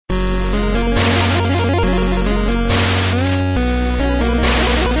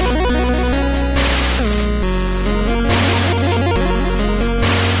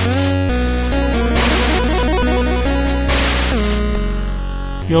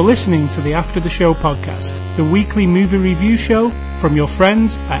You're listening to the After the Show podcast, the weekly movie review show from your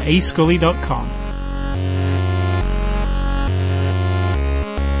friends at ascully.com.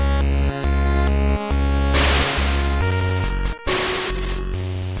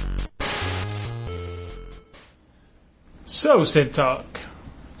 So, Sid Talk,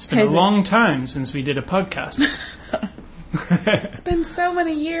 it's been a long time since we did a podcast. It's been so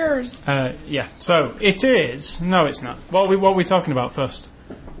many years. Yeah, so it is. No, it's not. What are we talking about first?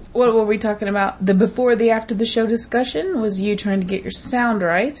 What were we talking about? The before the after the show discussion was you trying to get your sound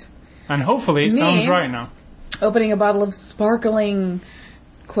right. And hopefully it sounds right now. Opening a bottle of sparkling,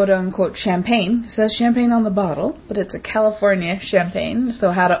 quote-unquote, champagne. It says champagne on the bottle, but it's a California champagne.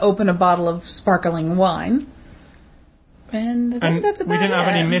 So how to open a bottle of sparkling wine. And I think that's about it. We didn't have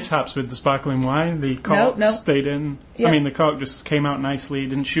any mishaps with the sparkling wine. The cork stayed in. Yep. I mean, the cork just came out nicely. It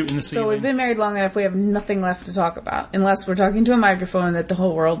didn't shoot in the ceiling. So we've been married long enough. We have nothing left to talk about. Unless we're talking to a microphone that the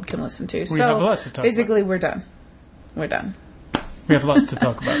whole world can listen to. We have lots to talk about. Basically, we're done. We're done. We have lots to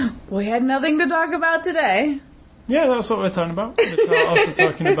talk about. We had nothing to talk about today. Yeah, that's what we're talking about. We're also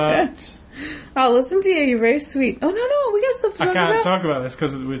talking about... I'll listen to you. You're very sweet. Oh, no. We got stuff to talk about. I can't talk about this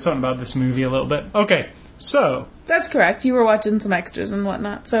because we're talking about this movie a little bit. Okay. So... That's correct. You were watching some extras and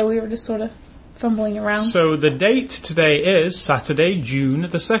whatnot, so we were just sort of fumbling around. So the date today is Saturday, June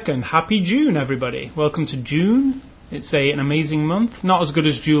the 2nd. Happy June, everybody. Welcome to June. It's an amazing month. Not as good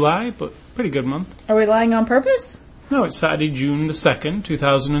as July, but pretty good month. Are we lying on purpose? No, it's Saturday, June the 2nd,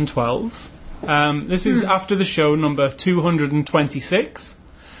 2012. This is After the Show number 226.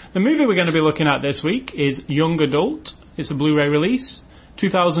 The movie we're going to be looking at this week is Young Adult. It's a Blu-ray release.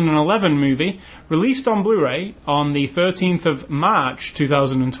 2011 movie, released on Blu-ray on the 13th of March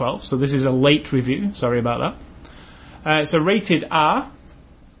 2012, so this is a late review, sorry about that. It's a rated R,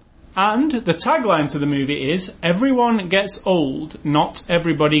 and the tagline to the movie is, "Everyone gets old, not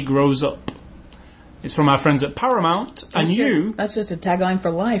everybody grows up." It's from our friends at Paramount, that's just a tagline for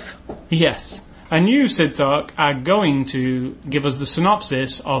life. Yes, and you, Sid Talk, are going to give us the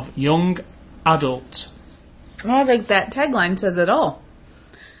synopsis of Young Adult. I think that tagline says it all.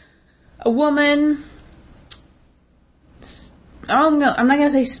 A woman, I'm not going to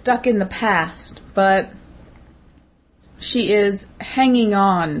say stuck in the past, but she is hanging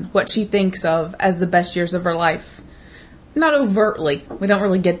on what she thinks of as the best years of her life. Not overtly, we don't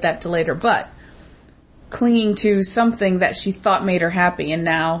really get that till later, but clinging to something that she thought made her happy and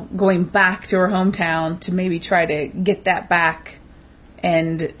now going back to her hometown to maybe try to get that back.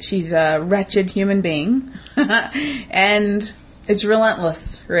 And she's a wretched human being. And it's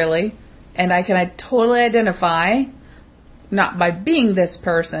relentless, really. And I totally identify, not by being this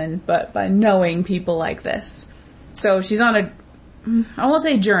person, but by knowing people like this. So she's on I won't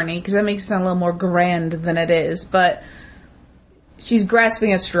say journey, because that makes it sound a little more grand than it is, but she's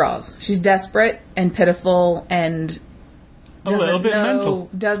grasping at straws. She's desperate and pitiful and a little bit mental.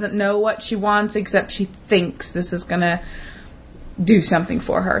 Doesn't know what she wants, except she thinks this is going to do something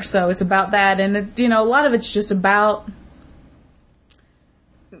for her. So it's about that, and a lot of it's just about...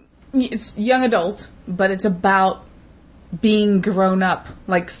 It's young adult, but it's about being grown up,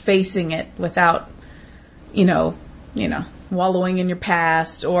 like facing it without, wallowing in your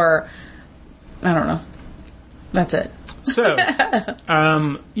past, or I don't know. That's it. So,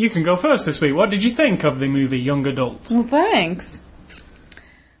 you can go first this week. What did you think of the movie Young Adult? Well, thanks.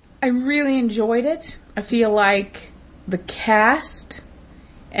 I really enjoyed it. I feel like the cast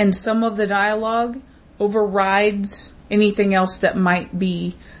and some of the dialogue overrides anything else that might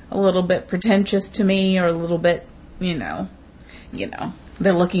be a little bit pretentious to me, or a little bit,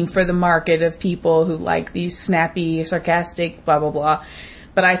 they're looking for the market of people who like these snappy, sarcastic, blah, blah, blah.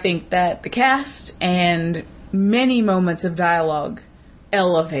 But I think that the cast and many moments of dialogue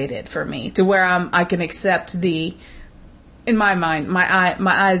elevate it for me to where I can accept in my mind, my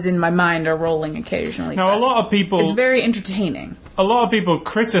eyes in my mind are rolling occasionally. Now, a lot of people... It's very entertaining. A lot of people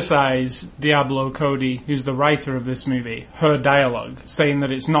criticize Diablo Cody, who's the writer of this movie, her dialogue, saying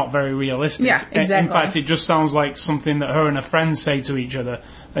that it's not very realistic. Yeah, exactly. In fact, it just sounds like something that her and her friends say to each other,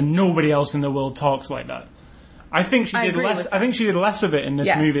 and nobody else in the world talks like that. I think she did less. I think she did less of it in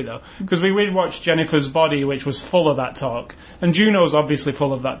this movie, though, because we watched Jennifer's Body, which was full of that talk, and Juno's obviously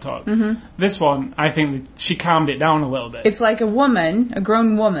full of that talk. Mm-hmm. This one, I think she calmed it down a little bit. It's like a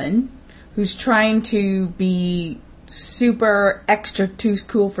grown woman, who's trying to be super extra too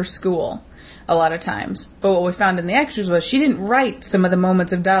cool for school a lot of times. But what we found in the extras was she didn't write some of the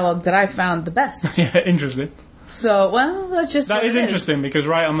moments of dialogue that I found the best. Yeah, interesting. So, well, that's just That what is it interesting because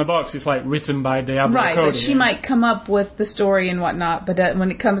right on the box it's like written by Diablo Right, Cody. but she might come up with the story and whatnot, but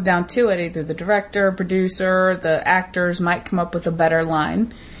when it comes down to it, either the director, producer, the actors might come up with a better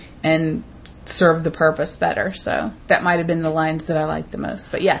line and serve the purpose better. So that might have been the lines that I liked the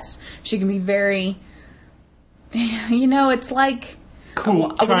most. But yes, she can be very, it's like...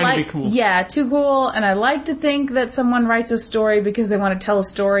 Cool, trying to be cool. Yeah, too cool. And I like to think that someone writes a story because they want to tell a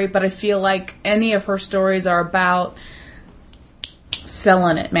story, but I feel like any of her stories are about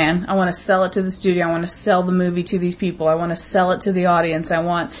selling it, man. I want to sell it to the studio. I want to sell the movie to these people. I want to sell it to the audience.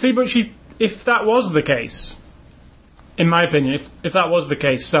 See, but if that was the case, in my opinion, if that was the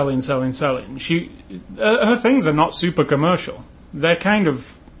case, selling, her things are not super commercial. They kind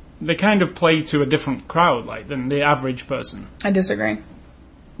of play to a different crowd, than the average person. I disagree.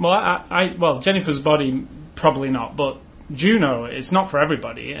 Well, well, Jennifer's Body probably not, but Juno, it's not for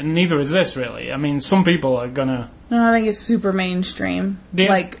everybody, and neither is this really. I mean, some people are gonna. No, I think it's super mainstream.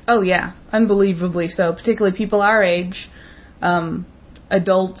 Yeah. Unbelievably so. Particularly people our age,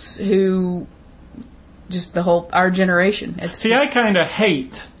 adults who, just our generation. I kind of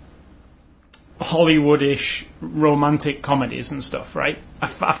hate Hollywoodish romantic comedies and stuff, right? I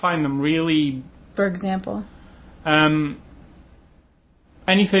find them really... For example?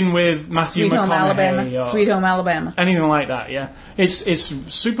 Anything with Matthew McConaughey. Sweet Home Alabama. Anything like that, yeah. It's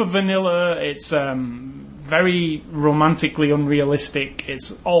super vanilla, it's very romantically unrealistic,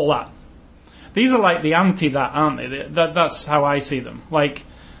 it's all that. These are like the anti-that, aren't they? That's how I see them. Like,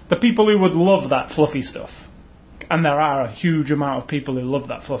 the people who would love that fluffy stuff, and there are a huge amount of people who love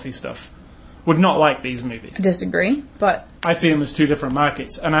that fluffy stuff, would not like these movies. I disagree, but... I see them as two different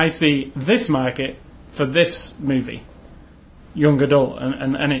markets, and I see this market for this movie, young adult,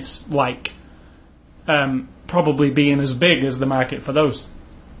 and it's like probably being as big as the market for those.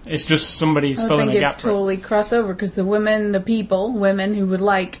 It's just somebody's filling a gap. I think it's totally crossover, because the women who would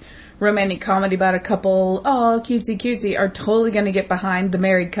like romantic comedy about a couple, cutesy, are totally going to get behind the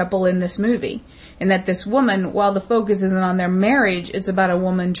married couple in this movie. And that this woman, while the focus isn't on their marriage, it's about a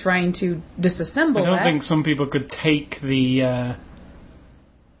woman trying to disassemble that. I don't think some people could take the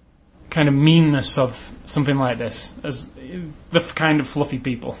kind of meanness of something like this as the kind of fluffy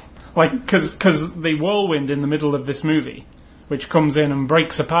people. Like, because the whirlwind in the middle of this movie, which comes in and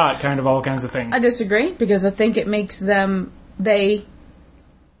breaks apart kind of all kinds of things. I disagree, because I think it makes them,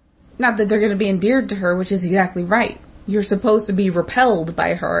 not that they're going to be endeared to her, which is exactly right. You're supposed to be repelled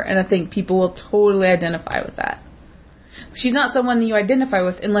by her, and I think people will totally identify with that. She's not someone that you identify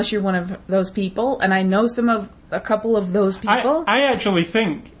with unless you're one of those people, and I know a couple of those people. I actually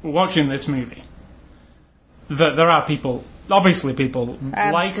think, watching this movie, that there are people, obviously people,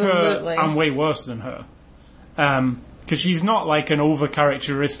 like her and way worse than her. Because she's not like an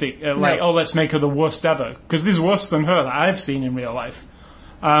over-characteristic, let's make her the worst ever. Because there's worse than her that I've seen in real life.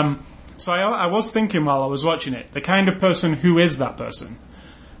 So I was thinking while I was watching it, the kind of person who is that person,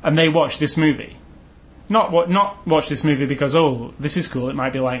 and they watch this movie. Not watch this movie because, this is cool, it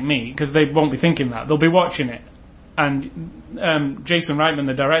might be like me, because they won't be thinking that. They'll be watching it. And Jason Reitman,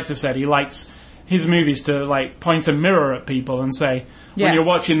 the director, said he likes his movies to point a mirror at people and say, when you're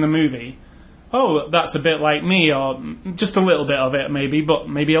watching the movie, that's a bit like me, or just a little bit of it maybe, but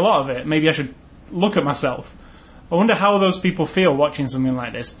maybe a lot of it. Maybe I should look at myself. I wonder how those people feel watching something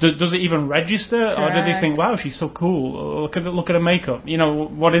like this. Does it even register? Correct. Or do they think, wow, she's so cool, look at her makeup?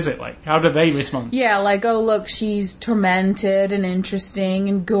 What is it like? How do they respond? Yeah, look, she's tormented and interesting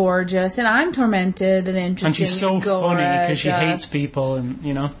and gorgeous, and I'm tormented and interesting and she's so funny because she hates people, and,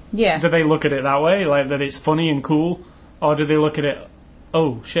 Yeah. Do they look at it that way, that it's funny and cool? Or do they look at it,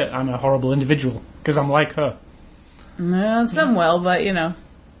 oh, shit, I'm a horrible individual because I'm like her? Some will, but,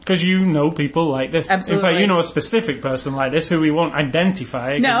 Because you know people like this. Absolutely. In fact, you know a specific person like this who we won't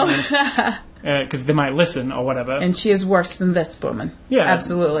identify. No. Because they might listen or whatever. And she is worse than this woman. Yeah.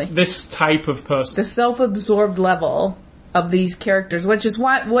 Absolutely. This type of person. The self-absorbed level of these characters, which is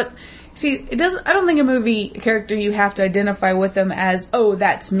what... See, I don't think a movie character you have to identify with them as,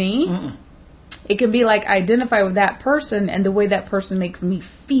 that's me. Mm-mm. It can be like, I identify with that person and the way that person makes me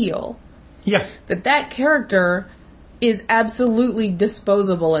feel. Yeah. That character is absolutely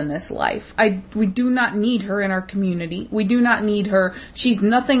disposable in this life. We do not need her in our community. We do not need her. She's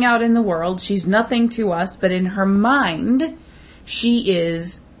nothing out in the world. She's nothing to us, but in her mind, she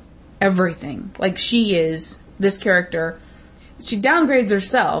is everything. She is this character. She downgrades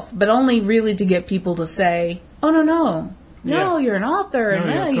herself, but only really to get people to say, no, you're an author,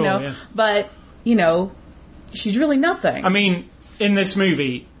 cool, but, she's really nothing. I mean, in this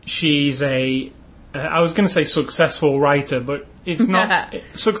movie, she's I was going to say successful writer, but it's not.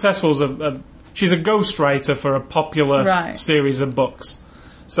 Successful is she's a ghostwriter for a popular series of books.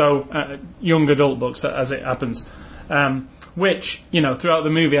 So, young adult books, as it happens. Which, throughout the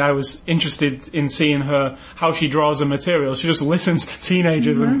movie I was interested in seeing how she draws her material. She just listens to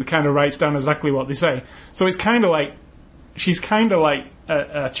teenagers and kind of writes down exactly what they say. So it's kind of like, she's kind of like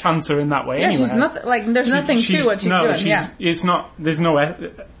a chancer in that way anyway. She's nothing, there's nothing to what she's doing, it's not, there's no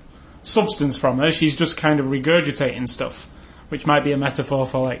substance from her. She's just kind of regurgitating stuff, which might be a metaphor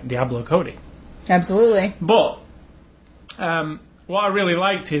for like Diablo Cody. Absolutely. But, what I really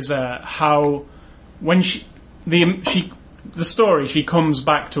liked is how when the story, she comes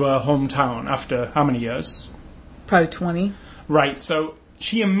back to her hometown after how many years? Probably 20. Right, so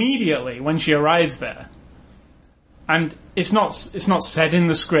she immediately, when she arrives there, and it's not said in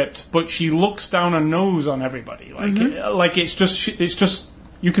the script, but she looks down her nose on everybody. Like it's just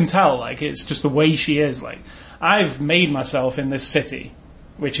you can tell, like it's just the way she is. Like, I've made myself in this city,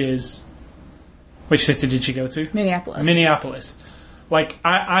 which city did she go to? Minneapolis. Like,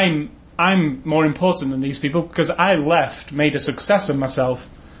 I'm more important than these people because I left, made a success of myself,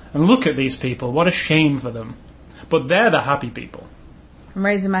 and look at these people. What a shame for them. But they're the happy people. I'm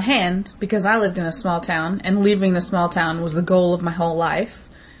raising my hand because I lived in a small town, and leaving the small town was the goal of my whole life.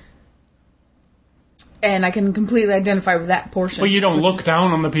 And I can completely identify with that portion. Well, you don't look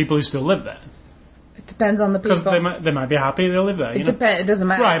down on the people who still live there. It depends on the people. Because they might be happy they live there. It doesn't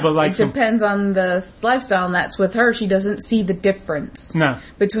matter. Right, but like it depends on the lifestyle, and that's with her. She doesn't see the difference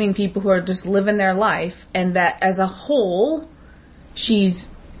between people who are just living their life, and that as a whole,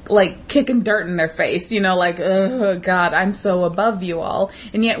 she's like kicking dirt in their face. Like, oh God, I'm so above you all,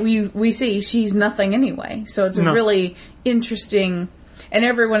 and yet we see she's nothing anyway. So it's a really interesting. And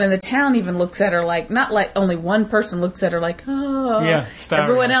everyone in the town even looks at her like, not like only one person looks at her like, oh. Yeah,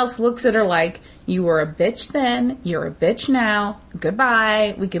 everyone else looks at her like, you were a bitch then, you're a bitch now,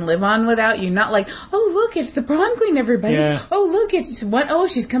 goodbye, we can live on without you. Not like, oh look, it's the prom queen, everybody. Yeah. Oh look,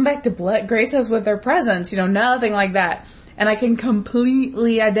 she's come back to grace us with her presence. Nothing like that. And I can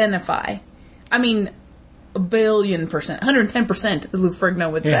completely identify. I mean, 1,000,000%, 110%, as Lou Ferrigno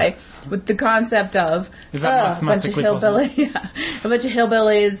would say, with the concept of a bunch of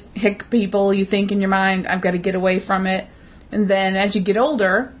hillbillies, hick people. You think in your mind, I've got to get away from it, and then as you get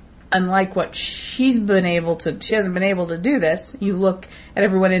older, unlike what she hasn't been able to do this. You look at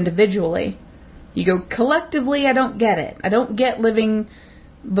everyone individually. You go collectively. I don't get it. I don't get living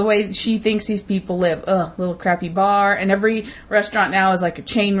the way she thinks these people live. Little crappy bar, and every restaurant now is like a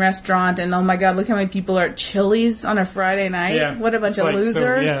chain restaurant, and oh my God, look how many people are at Chili's on a Friday night. Yeah. What a bunch of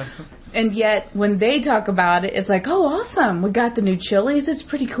losers. And yet, when they talk about it, it's like, oh, awesome, we got the new Chili's, it's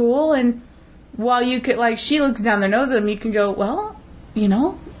pretty cool, and while you could, like, she looks down their nose at them, you can go, well,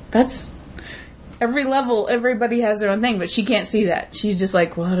 that's every level, everybody has their own thing, but she can't see that. She's just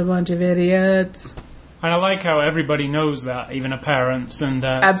like, what a bunch of idiots. And I like how everybody knows that, even her parents, and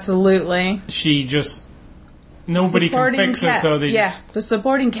absolutely. She just nobody can fix her, so they just. The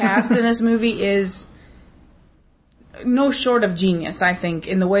supporting cast in this movie is no short of genius. I think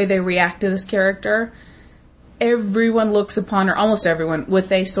in the way they react to this character, everyone looks upon her, almost everyone,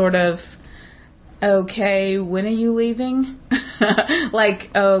 with a sort of, okay, when are you leaving? Like,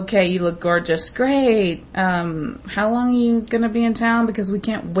 okay, you look gorgeous, great. How long are you gonna be in town? Because we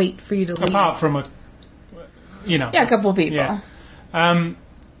can't wait for you to leave. Apart from a couple people.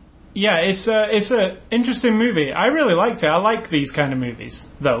 Yeah. It's a interesting movie. I really liked it. I like these kind of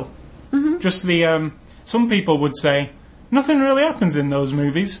movies, though. Mm-hmm. Just some people would say nothing really happens in those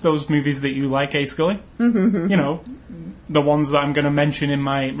movies that you like, A. Scully. Mm-hmm. The ones that I'm going to mention in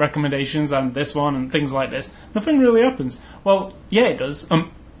my recommendations, and this one and things like this. Nothing really happens. Well, yeah, it does.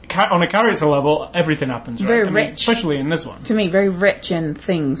 On a character level, everything happens, right? Very rich. Especially in this one. To me, very rich in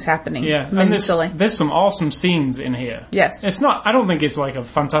things happening. Yeah, and there's some awesome scenes in here. Yes. I don't think it's like a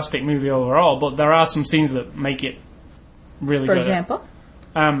fantastic movie overall, but there are some scenes that make it really good. For example?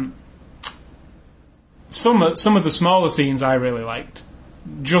 Some of the smaller scenes I really liked.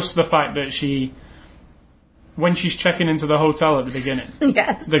 Just the fact that when she's checking into the hotel at the beginning,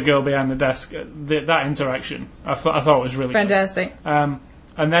 yes, the girl behind the desk, that interaction, I thought was really fantastic. Good.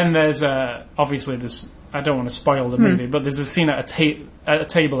 And then there's obviously this. I don't want to spoil the movie, but there's a scene at a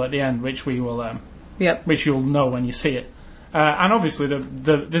table at the end, which we will, which you'll know when you see it. And obviously,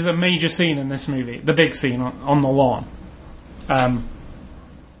 there's a major scene in this movie, the big scene on the lawn. I've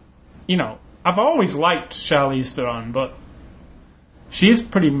always liked Charlize Theron, but she's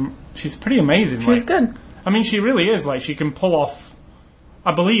pretty amazing. She's good. I mean, she really is. Like, she can pull off.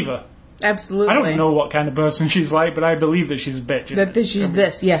 I believe her. Absolutely. I don't know what kind of person she's like, but I believe that she's a bitch.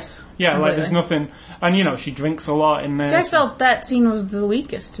 Yes. Yeah, completely. like there's nothing, and she drinks a lot in there. See, I felt that scene was the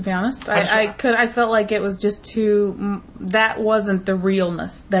weakest, to be honest. I felt like it was just too. That wasn't the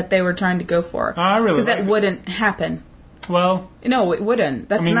realness that they were trying to go for. I really because that wouldn't happen. Well, no, it wouldn't.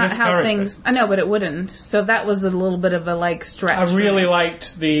 That's not how character. things. I know, but it wouldn't. So that was a little bit of a stretch. I really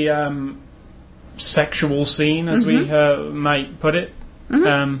liked the sexual scene, as we might put it.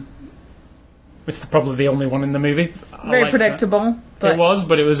 Mm-hmm. It's probably the only one in the movie. Very predictable. But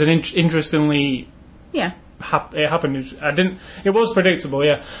it was an interestingly. Yeah. It happened. It was predictable,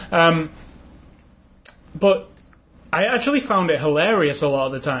 yeah. But I actually found it hilarious a lot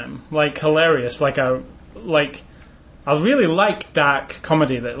of the time. Like hilarious. I really like dark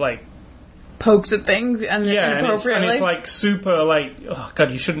comedy that pokes at things and inappropriately. And it's like super oh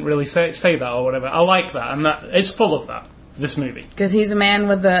god, you shouldn't really say that or whatever. I like that, and that it's full of that. This movie. Because he's a man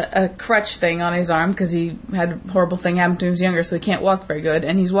with a crutch thing on his arm because he had a horrible thing happen to him when he was younger, so he can't walk very good.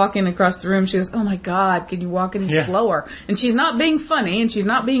 And he's walking across the room. She goes, "Oh my God, can you walk any slower?" And she's not being funny and she's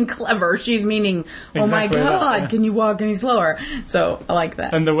not being clever. She's meaning, "Oh exactly my God, can you walk any slower?" So I like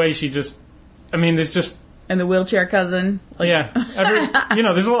that. And the way she there's just. And the wheelchair cousin. There's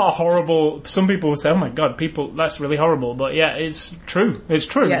a lot of horrible. Some people will say, "Oh my God, that's really horrible." But yeah, it's true. It's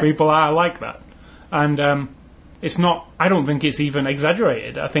true. Yes. People are like that, and. It's not. I don't think it's even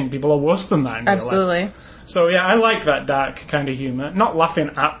exaggerated. I think people are worse than that in real life. Absolutely. So yeah, I like that dark kind of humour. Not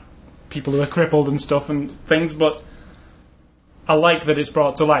laughing at people who are crippled and stuff and things, but I like that it's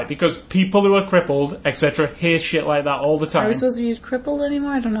brought to light because people who are crippled, etc., hear shit like that all the time. Are we supposed to use crippled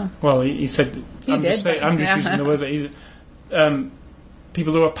anymore? I don't know. Well, he said. I'm just using the words that he's.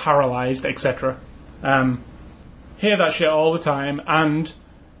 People who are paralysed, etc., hear that shit all the time and.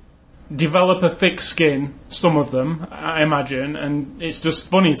 Develop a thick skin, some of them, I imagine, and it's just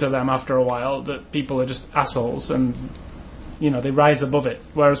funny to them after a while that people are just assholes and, they rise above it.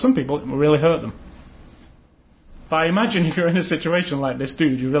 Whereas some people, it will really hurt them. But I imagine if you're in a situation like this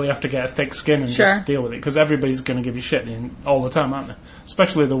dude, you really have to get a thick skin and just deal with it, because everybody's going to give you shit all the time, aren't they?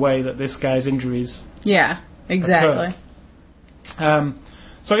 Especially the way that this guy's injuries Yeah, exactly.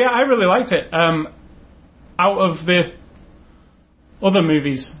 So yeah, I really liked it. Out of the... other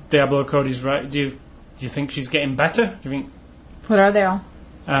movies, Diablo Cody's right. Do you think she's getting better? Do you think? What are they all?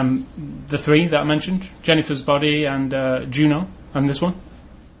 The three that I mentioned: Jennifer's Body and Juno, and this one.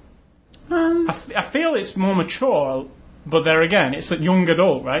 I feel it's more mature, but there again, it's a young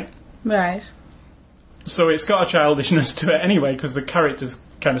adult, right? Right. So it's got a childishness to it anyway, because the character's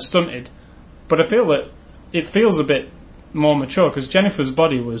kind of stunted. But I feel that it feels a bit more mature because Jennifer's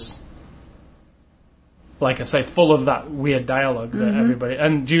Body was. Like I say, full of that weird dialogue that everybody...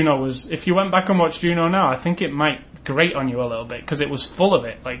 And Juno was... If you went back and watched Juno now, I think it might grate on you a little bit, because it was full of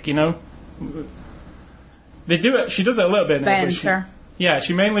it. They do it... She does it a little bit in it.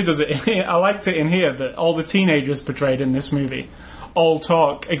 She mainly does it... I liked it in here that all the teenagers portrayed in this movie all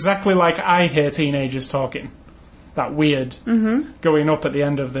talk exactly like I hear teenagers talking. That weird going up at the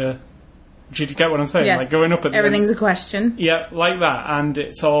end of the... Do you get what I'm saying? Yes. Going up at the Everything's end. A question. Yeah, like that. And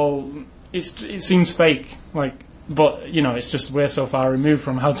it's all... It seems fake, but it's just we're so far removed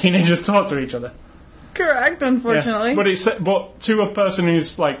from how teenagers talk to each other. Correct, unfortunately. Yeah. But to a person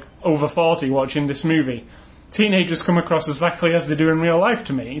who's over 40 watching this movie, teenagers come across exactly as they do in real life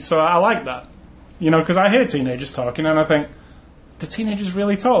to me. So I like that, because I hear teenagers talking and I think, do teenagers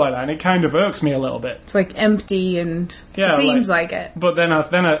really talk like that? And it kind of irks me a little bit. It's empty and seems like it. But then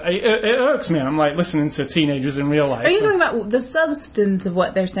it irks me. I'm listening to teenagers in real life. Are you talking about the substance of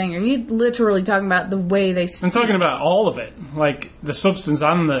what they're saying? Or are you literally talking about the way they speak? I'm talking about all of it. The substance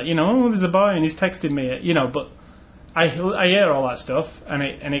and the, there's a boy and he's texting me, but I hear all that stuff and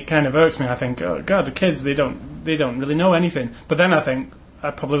it kind of irks me. I think, oh God, the kids, they don't really know anything. But then I think I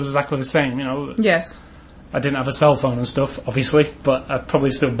probably was exactly the same, Yes. I didn't have a cell phone and stuff, obviously, but I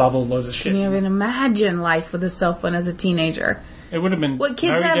probably still babbled loads of shit. Can you even imagine life with a cell phone as a teenager? It would have been what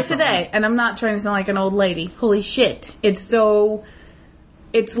kids have today, and I'm not trying to sound like an old lady. Holy shit. It's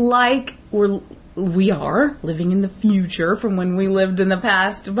like we are living in the future from when we lived in the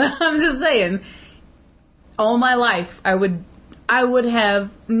past, but I'm just saying, all my life, I would have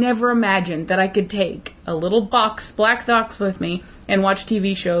never imagined that I could take a little black box with me and watch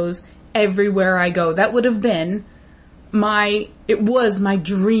TV shows everywhere I go. That would have been it was my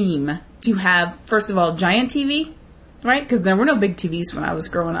dream to have, first of all, giant TV, right? Because there were no big TVs when I was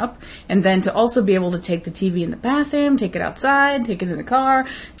growing up. And then to also be able to take the TV in the bathroom, take it outside, take it in the car,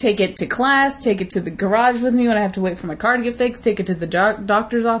 take it to class, take it to the garage with me when I have to wait for my car to get fixed, take it to the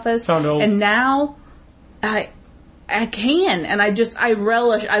doctor's office. Sound old. And now, I can, and I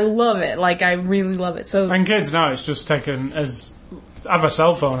relish, I love it. Like, I really love it. So, And kids now, it's just taken as, have a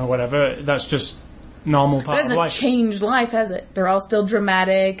cell phone or whatever, that's just normal part it of hasn't life. changed life, has it? They're all still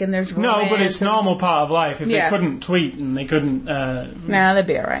dramatic, and there's No, but romance it's and- normal part of life. If Yeah. they couldn't tweet and they couldn't, Nah, they'd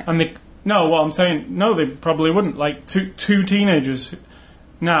be alright. and they, no, what I'm saying, no, they probably wouldn't. Like, two teenagers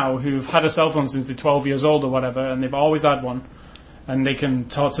now who've had a cell phone since they're 12 years old or whatever, and they've always had one, and they can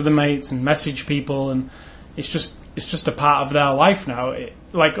talk to the mates and message people, and it's just a part of their life now.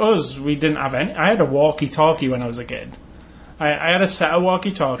 Like us, we didn't have any. I had a walkie-talkie when I was a kid. I had a set of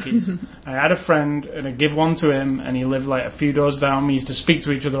walkie-talkies. I had a friend, and I'd give one to him, and he lived like a few doors down. We used to speak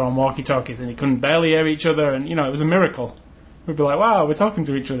to each other on walkie-talkies, and he couldn't barely hear each other, and, it was a miracle. We'd be like, wow, we're talking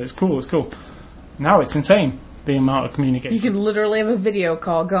to each other, it's cool. Now it's insane, the amount of communication. You could literally have a video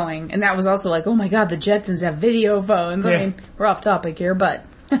call going, and that was also like, oh my god, the Jetsons have video phones. Yeah. I mean, we're off topic here, but...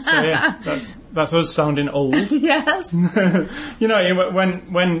 So yeah, that's us sounding old. Yes. When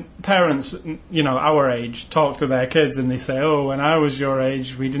parents, our age, talk to their kids and they say, "Oh, when I was your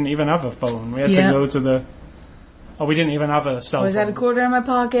age, we didn't even have a phone. We had to go to we didn't even have a cell phone." I always had a quarter in my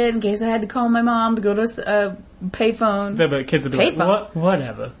pocket in case I had to call my mom to go to a payphone. The kids would be like, Payphone.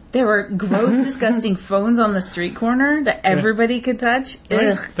 whatever. There were gross, disgusting phones on the street corner that everybody could touch.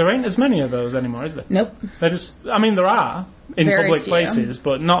 Ugh. There ain't as many of those anymore, is there? Nope. There are in Very public few. places,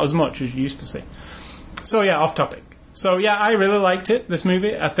 but not as much as you used to see. So yeah, off topic. So yeah, I really liked it, this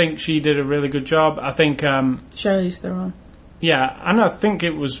movie. I think she did a really good job. I think, Charlize Theron. yeah, and I think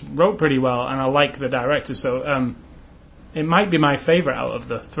it was wrote pretty well, and I like the director, so it might be my favourite out of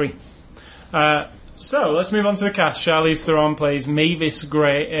the three. So let's move on to the cast. Charlize Theron plays Mavis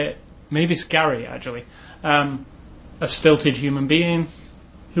Gary, actually, a stilted human being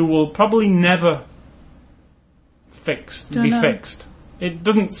who will probably never be fixed. It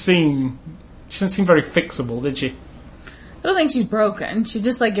doesn't seem. She didn't seem very fixable, did she? I don't think she's broken. She's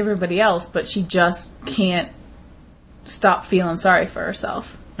just like everybody else, but she just can't stop feeling sorry for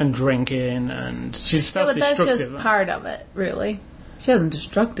herself. And drinking, and she's Yeah, but self-destructive. that's just part of it, really. She hasn't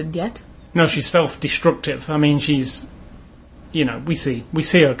destructed yet. No, she's self-destructive. I mean, she's, we see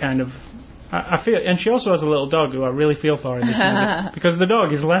her kind of. I feel, and she also has a little dog who I really feel for in this movie because the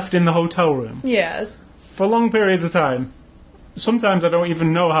dog is left in the hotel room Yes. for long periods of time. Sometimes I don't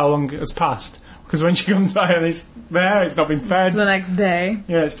even know how long has passed because when she comes by and it's there, it's not been fed. The next day.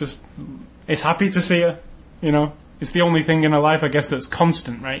 Yeah, it's happy to see her. It's the only thing in her life, I guess, that's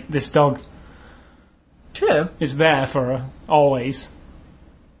constant, right? This dog True. is there for her always.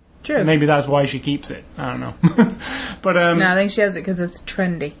 True. Maybe that's why she keeps it. I don't know. But No, I think she has it because it's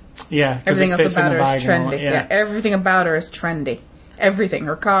trendy. yeah, 'cause Everything it else fits in about the her is bag and all trendy. that, Yeah, everything about her is trendy. Everything.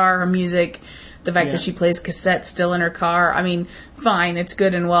 Her car, her music, the fact Yeah. that she plays cassette still in her car. I mean, fine, it's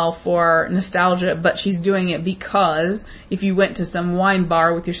good and well for nostalgia, but she's doing it because if you went to some wine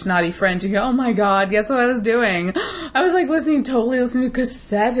bar with your snotty friends, you go, oh my god, guess what I was doing? I was like totally listening to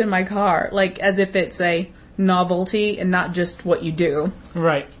cassette in my car. Like, as if it's a novelty and not just what you do.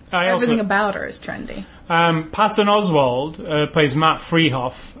 Right. Everything about her is trendy. Patton Oswalt plays Matt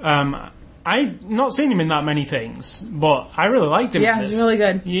Freehoff. I've not seen him in that many things, but I really liked him. Yeah, in he's this. really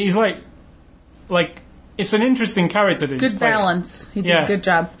good. He's like it's an interesting character that he's Good playing. balance. He did a good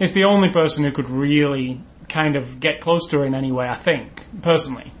job. It's the only person who could really kind of get close to her in any way, I think,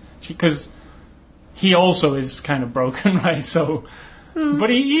 personally. Because he also is kind of broken, right? So, but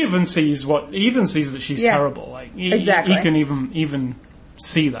he even sees that she's Yeah. terrible. Like Exactly. he can even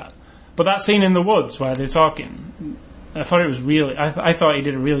see that. But that scene in the woods where they're talking, I thought it was really. I thought he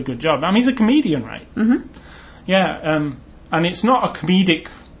did a really good job. I mean, he's a comedian, right? Mm-hmm. Yeah, and it's not a comedic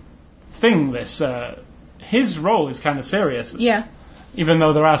thing. His role is kind of serious. Yeah. Even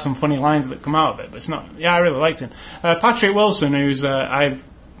though there are some funny lines that come out of it, but it's not. Yeah, I really liked him. Patrick Wilson, who's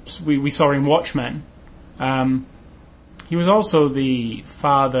we saw in Watchmen. He was also the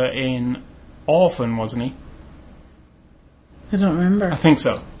father in Orphan, wasn't he? I don't remember. I think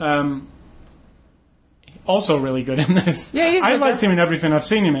so. Also really good in this. Yeah, he's I good. liked him in everything I've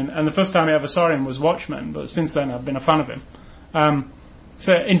seen him in, and the first time I ever saw him was Watchmen, but since then I've been a fan of him. It's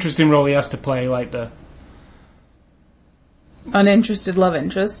an interesting role he has to play, like the... Uninterested love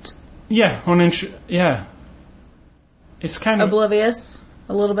interest. Yeah, yeah. It's kind of... Oblivious,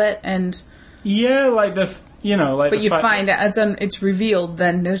 a little bit, and... Yeah, like the... like But the you fact find out it's revealed,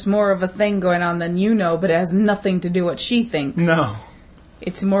 then there's more of a thing going on than you know, but it has nothing to do what she thinks. No.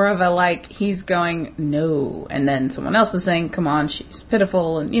 It's more of a, he's going, no, and then someone else is saying, come on, she's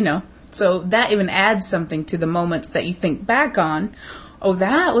pitiful, and, So that even adds something to the moments that you think back on, oh,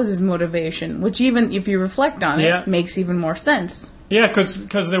 that was his motivation, which even if you reflect on Yeah. it, makes even more sense. Yeah, because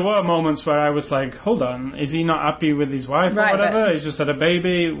there were moments where I was like, hold on, is he not happy with his wife Right, or whatever? but- He's just had a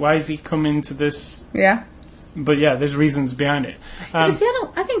baby. Why is he coming to this? Yeah. But yeah, there's reasons behind it. But see,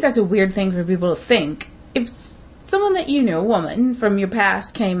 I think that's a weird thing for people to think. If someone that you knew, a woman from your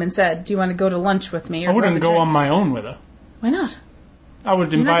past, came and said, do you want to go to lunch with me? Or I wouldn't have a go drink?" on my own with her. Why not? I would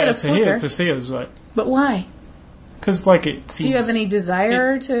not invite her gonna to fuck here her. to see us, like, But why? because like it seems. Do you have any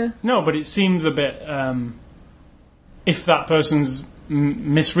desire to... No, but it seems a bit. If that person's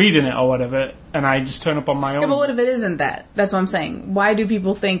misreading it or whatever, and I just turn up on my own. Yeah, but what if it isn't that? That's what I'm saying. Why do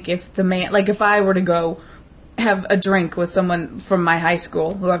people think if the man... Like, if I were to go have a drink with someone from my high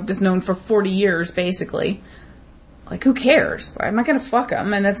school, who I've just known for 40 years, basically, like, who cares? I'm not going to fuck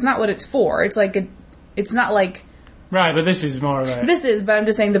them, and that's not what it's for. It's like... It's not like... Right, but this is more of a. This is, but I'm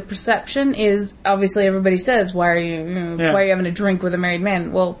just saying the perception is, obviously everybody says, why are you Yeah. why are you having a drink with a married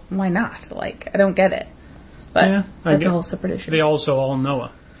man? Well, why not? Like, I don't get it. But Yeah, I that's get- a whole separate issue. They also all know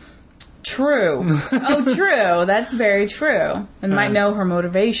her. True. Oh, true. That's very true. And might know her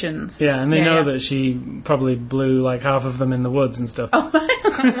motivations. Yeah, and they know yeah. that she probably blew like half of them in the woods and stuff.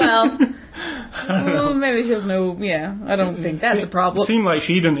 Well, well, maybe she doesn't know. Yeah, I don't think that's a problem. It seemed like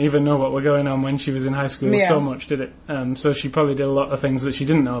she didn't even know what were going on when she was in high school Yeah. so much, did it? So she probably did a lot of things that she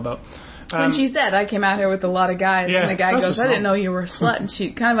didn't know about. When she said, I came out here with a lot of guys, Yeah, and the guy that's goes, just I didn't normal. know you were a slut, and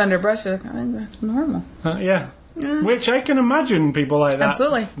she kind of under brush, like, I think that's normal. Yeah. Which I can imagine people like that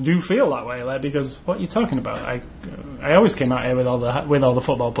Absolutely. do feel that way, like, because what are you talking about? I always came out here with all the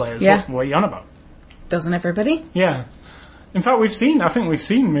football players. Yeah. What are you on about? Doesn't everybody? Yeah. In fact, I think we've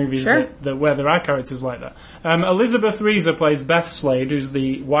seen movies Sure. that where there are characters like that. Elizabeth Reeser plays Beth Slade, who's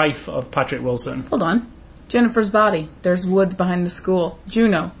the wife of Patrick Wilson. Hold on. Jennifer's body. There's woods behind the school.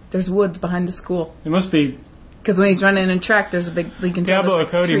 Juno. There's woods behind the school. It must be Because when he's running in a track, there's a big... You can tell Diablo there's,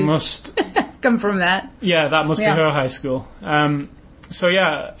 like, Cody trees must. come from that. Yeah, that must Yeah. be her high school. So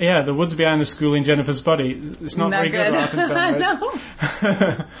yeah, the woods behind the school in Jennifer's body. It's not very good. What happens I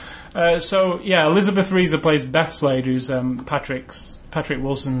down know. So yeah, Elizabeth Reeser plays Beth Slade, who's Patrick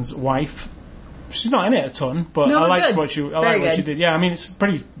Wilson's wife. She's not in it a ton, but No, I but liked good. what she Very good. did. Yeah, I mean it's a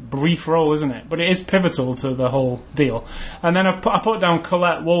pretty brief role, isn't it? But it is pivotal to the whole deal. And then I put down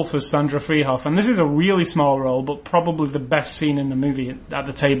Colette Wolfe as Sandra Freehoff, and this is a really small role, but probably the best scene in the movie at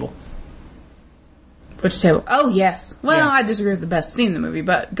the table. Which table? Oh, yes. Well, Yeah. I disagree with the best scene in the movie,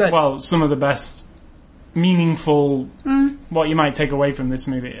 but good. Well, some of the best meaningful what you might take away from this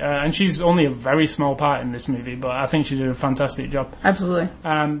movie. And she's only a very small part in this movie, but I think she did a fantastic job. Absolutely.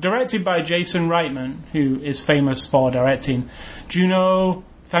 Directed by Jason Reitman, who is famous for directing Juno,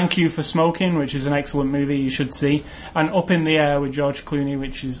 Thank You for Smoking, which is an excellent movie you should see, and Up in the Air with George Clooney,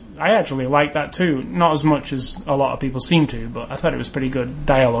 which is... I actually like that too. Not as much as a lot of people seem to, but I thought it was pretty good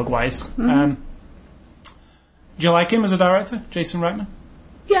dialogue-wise. Do you like him as a director, Jason Reitman?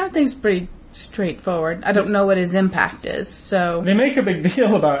 Yeah, I think it's pretty straightforward. I don't know what his impact is, so... They make a big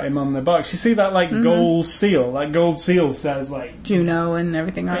deal about him on the box. You see that gold seal? That gold seal says Juno and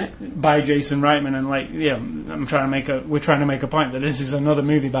everything on it. by Jason Reitman, and we're trying to make a point that this is another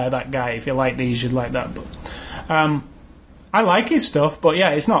movie by that guy. If you like these, you'd like that. But I like his stuff, but yeah,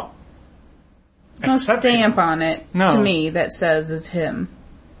 it's not. There's no exceptional. stamp on it, No. to me, that says it's him.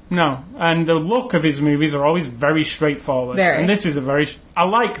 No, and the look of his movies are always very straightforward. Very. And this is I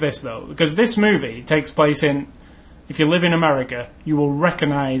like this though, because this movie takes place in. If you live in America, you will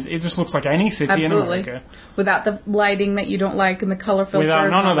recognise it just looks like any city Absolutely. in America. Without the lighting that you don't like and the color filters Without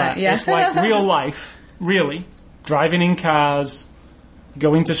and none all of that. Yeah. It's like real life, really. Driving in cars,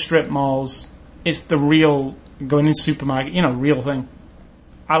 going to strip malls. It's the real, going in supermarket, real thing.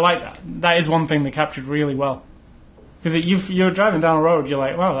 I like that. That is one thing they captured really well. Because you're driving down a road, you're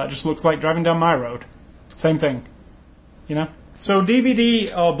like, wow, that just looks like driving down my road. Same thing. So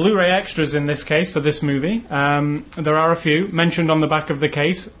DVD or Blu-ray extras in this case for this movie. There are a few mentioned on the back of the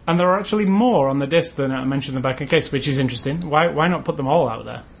case, and there are actually more on the disc than I mentioned on the back of the case, which is interesting. Why not put them all out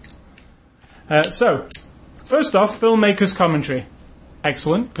there? So, first off, filmmakers' commentary.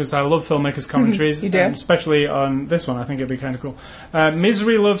 Excellent, because I love filmmakers' commentaries. You do? Especially on this one, I think it'd be kind of cool.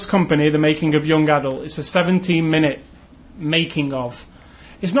 Misery Loves Company, The Making of Young Adult. It's a 17-minute making of.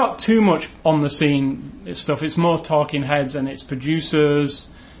 It's not too much on the scene stuff. It's more talking heads, and it's producers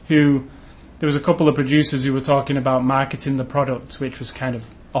who... There was a couple of producers who were talking about marketing the product, which was kind of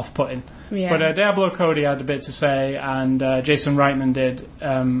off-putting. Yeah. But Diablo Cody had a bit to say, and Jason Reitman did,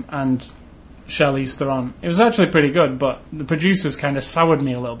 and Charlize Theron. It was actually pretty good, but the producers kind of soured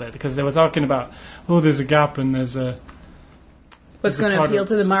me a little bit because they were talking about, there's a gap and there's a... What's going to appeal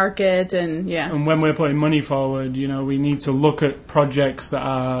to the market, and And when we're putting money forward, we need to look at projects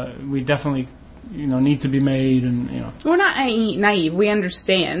that we definitely, need to be made, and We're not naive. We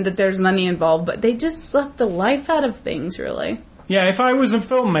understand that there's money involved, but they just suck the life out of things, really. Yeah, if I was a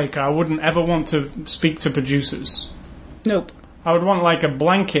filmmaker, I wouldn't ever want to speak to producers. Nope. I would want like a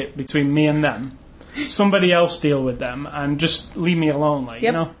blanket between me and them. Somebody else deal with them, and just leave me alone,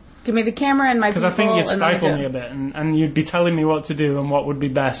 Give me the camera and my people. Because I think you'd stifle me a bit, and you'd be telling me what to do and what would be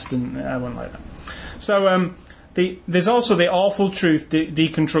best, and I wouldn't like that. So there's also the awful truth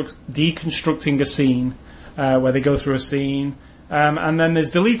deconstructing a scene, where they go through a scene, and then there's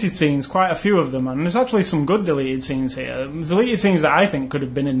deleted scenes, quite a few of them, and there's actually some good deleted scenes here. Deleted scenes that I think could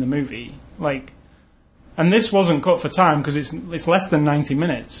have been in the movie, and this wasn't cut for time because it's less than 90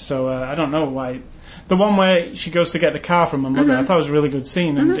 minutes, so I don't know why. The one where she goes to get the car from her mother, I thought it was a really good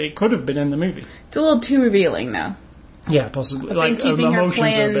scene, and it could have been in the movie. It's a little too revealing, though. Yeah, possibly. I think keeping her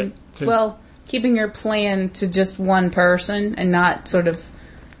plan, are a bit too... well, keeping your plan to just one person and not sort of...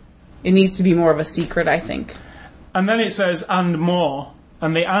 It needs to be more of a secret, I think. And then it says, and more,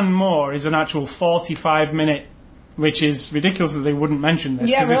 and the and more is an actual 45-minute, which is ridiculous that they wouldn't mention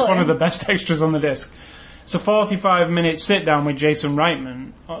this, because it's one of the best extras on the disc. It's a 45-minute sit-down with Jason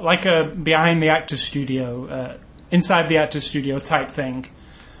Reitman, like a behind the actor's studio, inside the actor's studio type thing,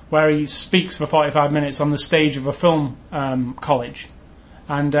 where he speaks for 45 minutes on the stage of a film college,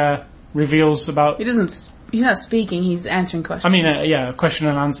 and reveals about... He's not speaking, he's answering questions. I mean, a question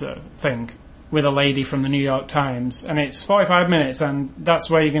and answer thing with a lady from the New York Times, and it's 45 minutes, and that's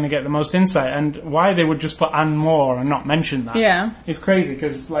where you're going to get the most insight. And why they would just put and more and not mention that is crazy,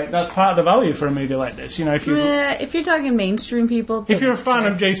 because that's part of the value for a movie like this. If you're talking mainstream people, if you're a fan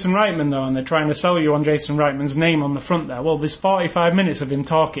of Jason Reitman though, and they're trying to sell you on Jason Reitman's name on the front there, well, there's 45 minutes of him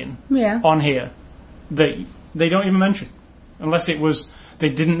talking on here that they don't even mention, unless it was they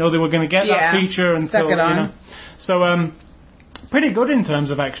didn't know they were going to get that feature until stuck it on. So. Pretty good in terms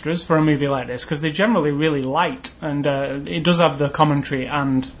of extras for a movie like this, because they're generally really light, and it does have the commentary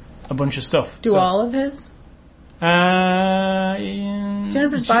and a bunch of stuff. All of his?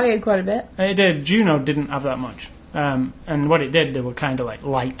 Jennifer's Body had quite a bit. It did. Juno didn't have that much. And what it did, they were kind of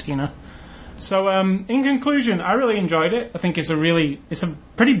light, So, in conclusion, I really enjoyed it. I think it's a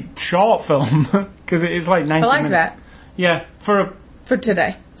pretty short film, because it's like 90 minutes. I like that. Yeah, for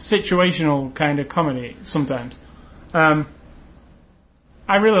today. Situational kind of comedy, sometimes.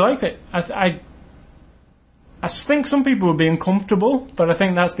 I really liked it. I think some people would be uncomfortable, but I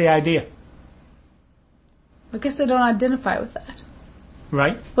think that's the idea. I guess I don't identify with that.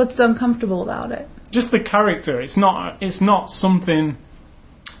 Right? What's uncomfortable about it? Just the character. It's not something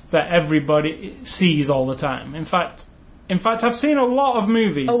that everybody sees all the time. In fact, I've seen a lot of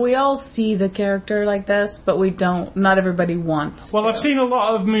movies. Oh, we all see the character like this, but we don't. Not everybody wants. Well, I've seen a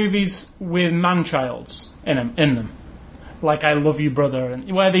lot of movies with man-childs in them. Like I Love You, Brother,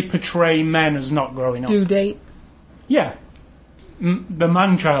 and where they portray men as not growing up. Due Date? Yeah. The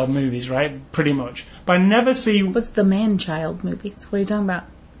man-child movies, right? Pretty much. But I never see... What's the man-child movies? What are you talking about?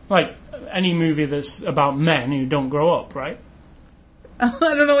 Like, any movie that's about men who don't grow up, right? I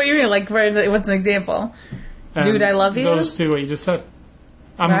don't know what you mean. Like, what's an example? Dude, I Love You? Those two, what you just said.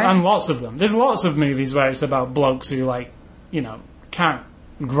 And lots of them. There's lots of movies where it's about blokes who, can't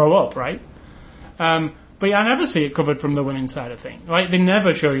grow up, right? But yeah, I never see it covered from the women's side of things. They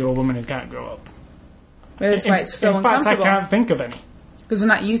never show you a woman who can't grow up. Maybe that's why it's so uncomfortable. In fact, I can't think of any. Because we're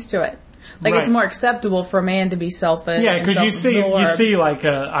not used to it. It's more acceptable for a man to be selfish. Yeah, because you see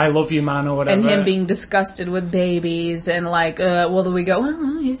I Love You Man or whatever. And him being disgusted with babies and then we go,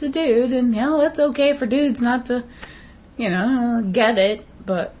 well, he's a dude and it's okay for dudes not to, get it.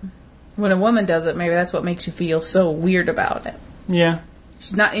 But when a woman does it, maybe that's what makes you feel so weird about it. Yeah.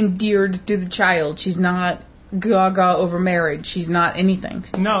 She's not endeared to the child. She's not gaga over marriage. She's not anything.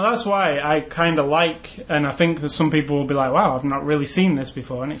 No, that's why I kind of and I think that some people will be like, wow, I've not really seen this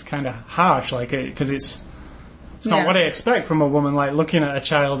before, and it's kind of harsh, because it's not what I expect from a woman, looking at a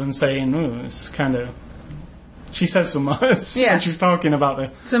child and saying, ooh, it's kind of... She says so much when she's talking about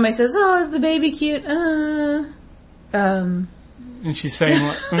Somebody says, oh, is the baby cute? And she's saying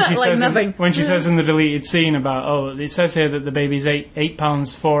when she says in the deleted scene about it says here that the baby's 8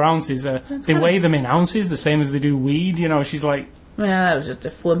 pounds 4 ounces. They weigh them in ounces, the same as they do weed. She's like, yeah, that was just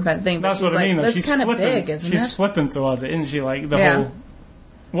a flippant thing. That's what I mean. That's kind of big, isn't it? She's flippant towards it, isn't she? Whole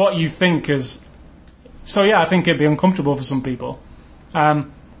what you think is. So yeah, I think it'd be uncomfortable for some people, but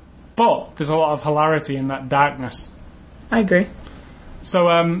there's a lot of hilarity in that darkness. I agree. So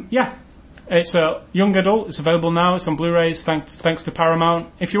yeah. It's a young adult. It's available now. It's on Blu-rays. Thanks to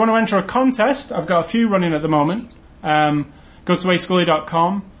Paramount. If you want to enter a contest, I've got a few running at the moment. Go to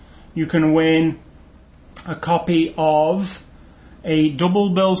ascully.com. You can win a copy of a double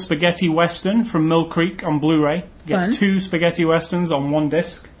bill spaghetti western from Mill Creek on Blu-ray. Get Fun. 2 spaghetti westerns on 1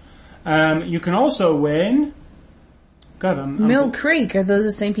 disc. You can also win... God, Mill Creek, are those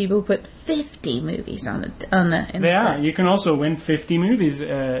the same people who put 50 movies in the They are. set? You can also win 50 movies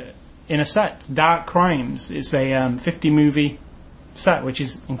in a set. Dark Crimes is a 50-movie set, which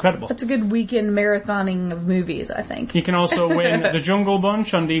is incredible. That's a good weekend marathoning of movies, I think. You can also win The Jungle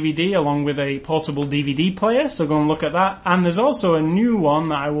Bunch on DVD along with a portable DVD player, so go and look at that. And there's also a new one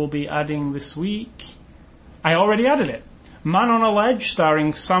that I will be adding this week. I already added it. Man on a Ledge,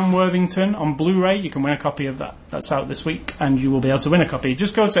 starring Sam Worthington on Blu-ray. You can win a copy of that. That's out this week, and you will be able to win a copy.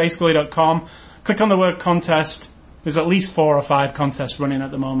 Just go to ascully.com, click on the word contest. There's at least 4 or 5 contests running at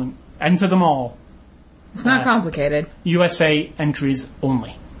the moment. Enter them all. It's not complicated. USA entries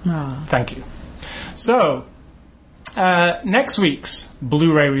only. Ah. Thank you. So, next week's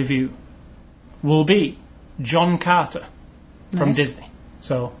Blu-ray review will be John Carter from Nice. Disney.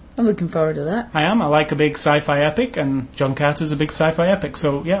 So, I'm looking forward to that. I am. I like a big sci-fi epic, and John Carter's a big sci-fi epic.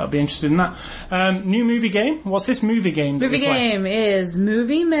 So, yeah, I'll be interested in that. New movie game. What's this movie game? that Movie we play? game is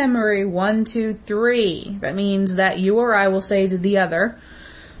Movie Memory 1, 2, 3. That means that you or I will say to the other,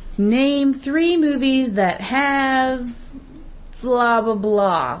 name 3 movies that have blah, blah,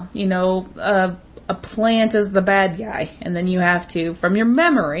 blah. You know, a plant as the bad guy. And then you have to, from your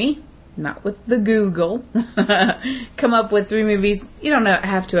memory, not with the Google, come up with 3 movies. You don't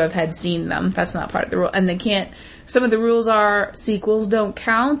have to have had seen them. That's not part of the rule. And they can't, some of the rules are sequels don't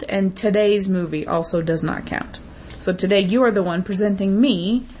count, and today's movie also does not count. So today you are the one presenting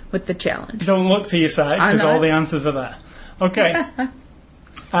me with the challenge. Don't look to your side, I'm because not. all the answers are there. Okay.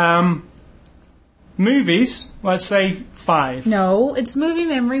 Movies, let's say 5. No, it's Movie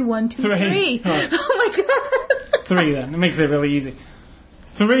Memory 1, 2, 3. 3. Right. Oh my god. 3 then. It makes it really easy.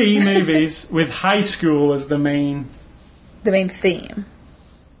 3 movies with high school as the main... The main theme.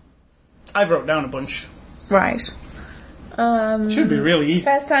 I wrote down a bunch. Right. Should be really easy.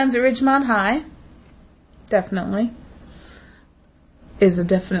 Fast Times at Ridgemont High. Definitely. Is a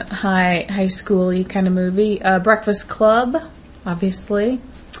definite high school-y kind of movie. Breakfast Club, obviously.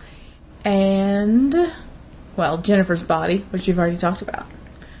 And, well, Jennifer's Body, which you've already talked about.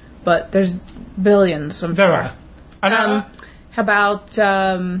 But there's billions, I'm There sure. are. And How about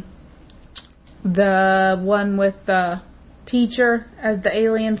the one with the teacher as the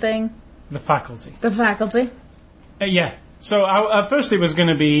alien thing? The Faculty. The Faculty. Yeah. So at first it was going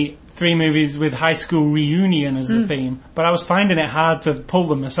to be 3 movies with high school reunion as the theme, but I was finding it hard to pull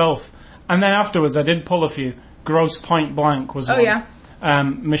them myself. And then afterwards I did pull a few. Gross Point Blank was one. Oh, yeah.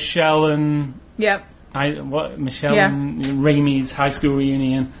 Michelle and... Yep. Michelle Yeah. and Ramey's high school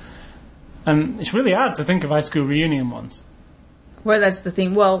reunion. And it's really hard to think of high school reunion ones. Well, that's the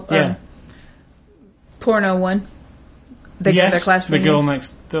theme. Well, Yeah. porno one. They go to their class The reunion. Girl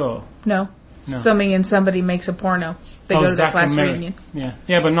Next Door. No. No. Somebody makes a porno. They go to their Zack class and Miri. reunion.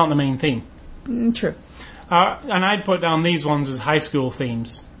 Yeah, but not the main theme. True. And I'd put down these ones as high school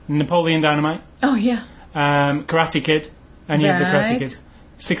themes. Napoleon Dynamite, Oh, yeah. Karate Kid, any of the Karate Right. Kids,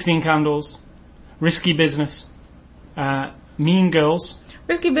 16 Candles, Risky Business, Mean Girls.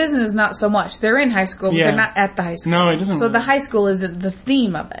 Risky Business, not so much. They're in high school, but Yeah. they're not at the high school. No, it doesn't. So really. the high school isn't the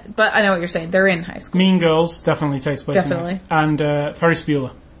theme of it. But I know what you're saying. They're in high school. Mean Girls definitely takes place Definitely. in high school. And Ferris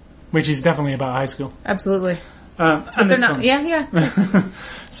Bueller, which is definitely about high school. Absolutely. And They're this not. one. Yeah.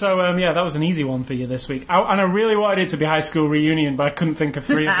 So, yeah, that was an easy one for you this week. And I really wanted it to be high school reunion, but I couldn't think of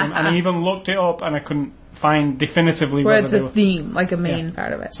 3 of them. And I even looked it up, and I couldn't find definitively Where whether it's they a were. theme, like a main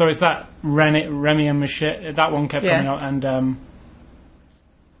part of it. So it's that Remy and Michelle, that one kept Yeah. coming out, and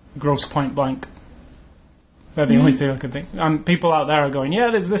Gross Point Blank. They're the only 2 I could think. And people out there are going, yeah,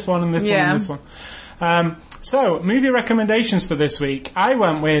 there's this one and this one Yeah. and this one. So, movie recommendations for this week. I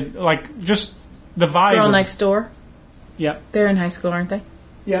went with, just the vibe. Girl of- Next Door. Yeah. They're in high school, aren't they?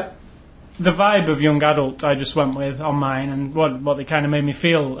 Yeah. The vibe of young adult I just went with on mine, and what they kind of made me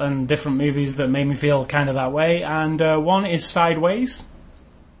feel, and different movies that made me feel kind of that way. And one is Sideways.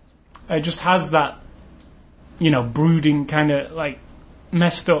 It just has that, brooding kind of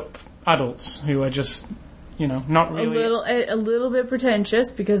messed up adults who are just, not really, A little bit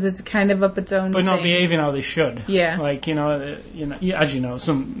pretentious because it's kind of up its own but thing. not behaving how they should. Yeah. As you know,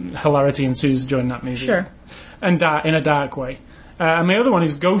 some hilarity ensues during that movie. Sure. And in a dark way. And my other one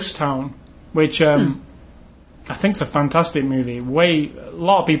is Ghost Town, which I think is a fantastic movie. A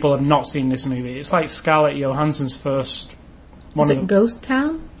lot of people have not seen this movie. It's like Scarlett Johansson's first. Is it Ghost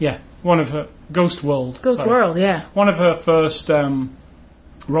Town? Yeah, one of her Ghost World. Ghost sorry. World, yeah. One of her first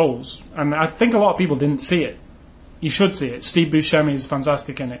roles, and I think a lot of people didn't see it. You should see it. Steve Buscemi is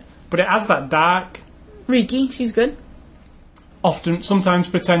fantastic in it. But it has that dark, Riki, she's good. often, sometimes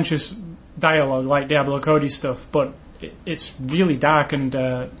pretentious dialogue like Diablo Cody stuff, but it's really dark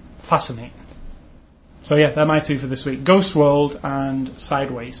and fascinating. So yeah, they're my two for this week. Ghost World and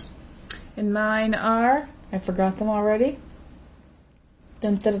Sideways. And mine are... I forgot them already.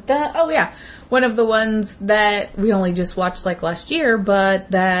 Dun, dun, dun, dun. Oh yeah, one of the ones that we only just watched like last year,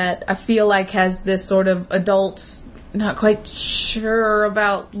 but that I feel like has this sort of adult, not quite sure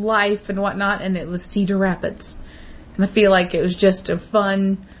about life and whatnot, and it was Cedar Rapids. And I feel like it was just a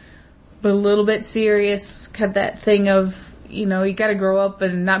fun, but a little bit serious, had that thing of, you know, you gotta grow up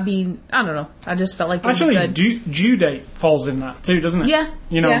and not be, I don't know, I just felt like it was Actually, good. Due Date falls in that too, doesn't it? Yeah.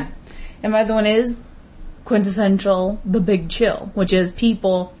 You know. Yeah. And my other one is quintessential The Big Chill, which is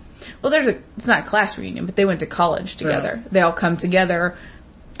people, well, it's not a class reunion, but they went to college together. Yeah. They all come together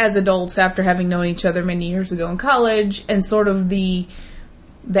as adults after having known each other many years ago in college, and sort of the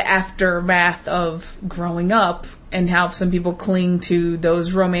aftermath of growing up and how some people cling to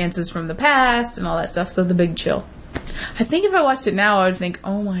those romances from the past and all that stuff. So The Big Chill. I think if I watched it now, I would think,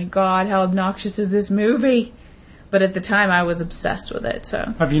 oh my god, how obnoxious is this movie? But at the time, I was obsessed with it,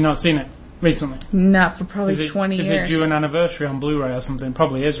 so. Have you not seen it recently? Not for probably 20 years. Is it due an anniversary on Blu-ray or something?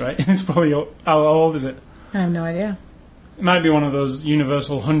 Probably is, right? It's probably... How old is it? I have no idea. It might be one of those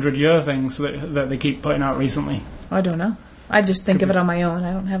universal 100-year things that they keep putting out recently. I don't know. I just think of it on my own.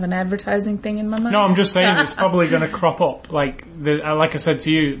 I don't have an advertising thing in my mind. No, I'm just saying it's probably going to crop up. Like I said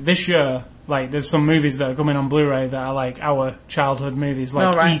to you, this year, like there's some movies that are coming on Blu-ray that are like our childhood movies,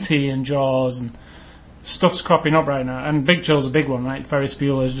 like E.T. and Jaws, and stuff's cropping up right now. And Big Chill's a big one, right? Ferris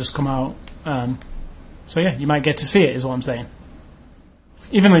Bueller's just come out. So yeah, you might get to see it, is what I'm saying.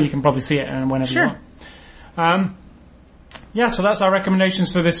 Even though you can probably see it whenever you want. Yeah, so that's our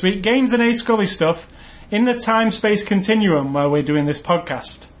recommendations for this week. Games and A. Scully stuff. In the time-space continuum where we're doing this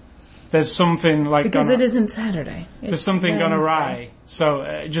podcast, there's something like... Because it isn't Saturday. There's something gone awry. So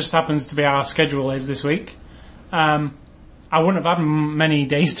it just happens to be our schedule is this week. I wouldn't have had many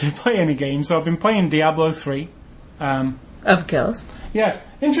days to play any games, so I've been playing Diablo 3. Of course. Yeah.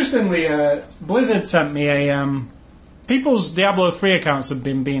 Interestingly, Blizzard sent me a... people's Diablo 3 accounts have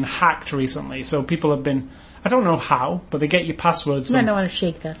been being hacked recently, so people have been... I don't know how, but they get your passwords. You might not want to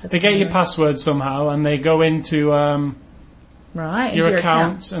shake that. They get your password somehow, and they go into your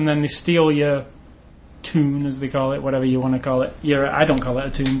account, and then they steal your tune, as they call it, whatever you want to call it. I don't call it a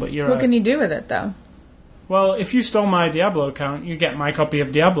tune, but what can you do with it, though? Well, if you stole my Diablo account, you get my copy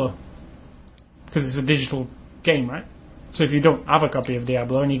of Diablo. Because it's a digital game, right? So if you don't have a copy of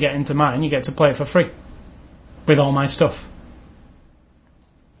Diablo and you get into mine, you get to play it for free. With all my stuff.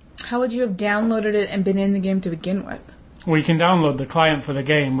 How would you have downloaded it and been in the game to begin with? Well, you can download the client for the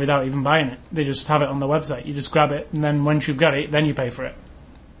game without even buying it. They just have it on the website. You just grab it, and then once you've got it, then you pay for it.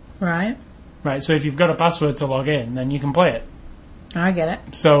 Right. Right, so if you've got a password to log in, then you can play it. I get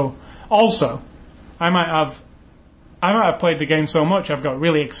it. So, also, I might have played the game so much I've got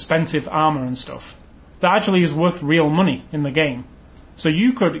really expensive armor and stuff that actually is worth real money in the game. So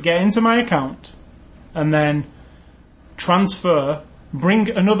you could get into my account and then bring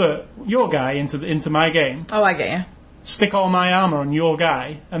your guy into my game. Oh, I get you. Stick all my armor on your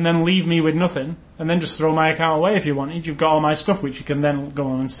guy, and then leave me with nothing, and then just throw my account away if you wanted. You've got all my stuff, which you can then go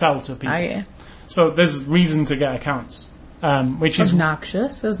on and sell to people. I get you. So there's reason to get accounts, which is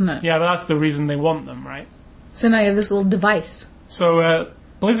obnoxious, isn't it? Yeah, but that's the reason they want them, right? So now you have this little device. So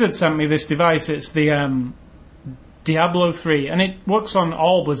Blizzard sent me this device. It's the Diablo 3, and it works on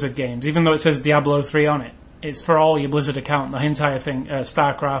all Blizzard games, even though it says Diablo 3 on it. It's for all your Blizzard account, the entire thing,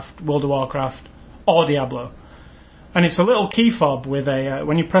 StarCraft, World of Warcraft, or Diablo. And it's a little key fob with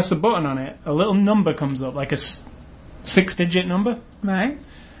when you press a button on it, a little number comes up, like a 6-digit number. Right.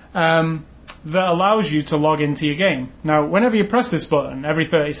 That allows you to log into your game. Now, whenever you press this button, every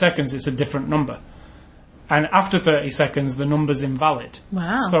 30 seconds it's a different number. And after 30 seconds, the number's invalid.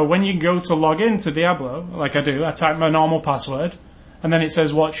 Wow. So when you go to log into Diablo, like I do, I type my normal password, and then it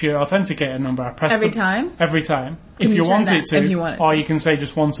says, what's your authenticator number? I press every time? Every time. If you want it to, or you can say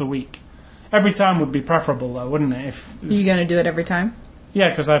just once a week. Every time would be preferable, though, wouldn't it? You going to do it every time? Yeah,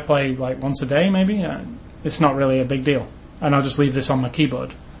 because I play like once a day, maybe. It's not really a big deal. And I'll just leave this on my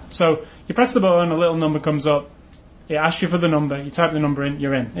keyboard. So you press the button, a little number comes up. It asks you for the number. You type the number in,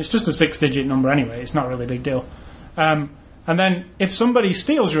 you're in. It's just a 6-digit number anyway. It's not really a big deal. And then if somebody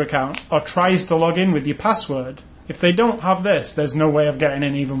steals your account or tries to log in with your password, if they don't have this, there's no way of getting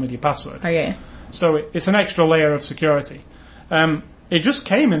in even with your password. Okay. So it's an extra layer of security. It just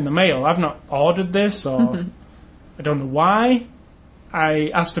came in the mail. I've not ordered this, or I don't know why.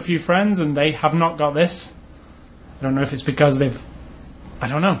 I asked a few friends, and they have not got this. I don't know if it's because I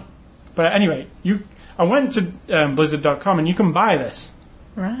don't know. But anyway, I went to Blizzard.com and you can buy this.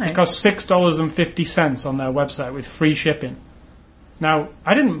 Right. It costs $6.50 on their website with free shipping. Now,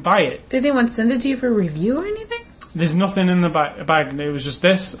 I didn't buy it. Did anyone send it to you for review or anything? There's nothing in the bag. It was just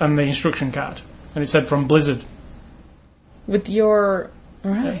this and the instruction card. And it said from Blizzard. With your...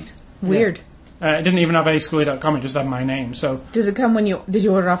 Right. Weird. It didn't even have ascully.com. It just had my name. So does it come when you... Did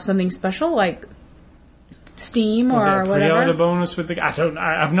you order off something special, like Steam or was it a whatever? pre-order bonus with the... I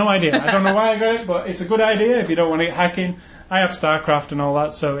have no idea. I don't know why I got it, but it's a good idea if you don't want to get hacking. I have StarCraft and all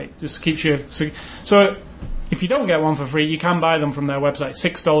that, so it just keeps you... So if you don't get one for free, you can buy them from their website,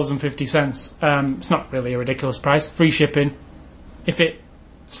 $6.50. It's not really a ridiculous price. Free shipping. If it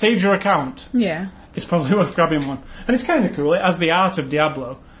saves your account, it's probably worth grabbing one. And it's kind of cool. It has the art of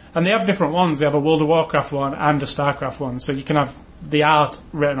Diablo. And they have different ones. They have a World of Warcraft one and a StarCraft one. So you can have the art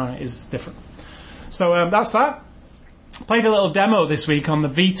written on it is different. So that's that. Played a little demo this week on the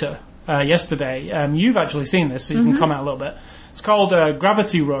Vita yesterday. You've actually seen this, so you can comment a little bit. It's called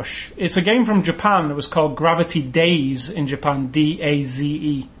Gravity Rush. It's a game from Japan that was called Gravity Daze in Japan,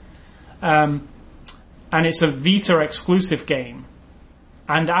 D-A-Z-E. And it's a Vita exclusive game.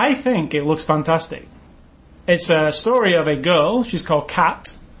 And I think it looks fantastic. It's a story of a girl, she's called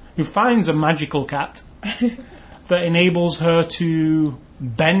Kat, who finds a magical cat that enables her to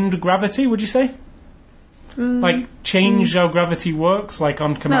bend gravity, would you say? Like change how gravity works, like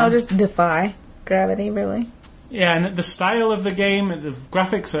on command? No, just defy gravity, really. Yeah, and the style of the game, the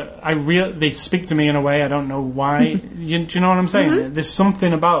graphics, they speak to me in a way I don't know why. Do you know what I'm saying? There's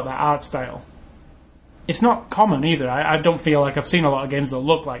something about that art style. It's not common either. I don't feel like I've seen a lot of games that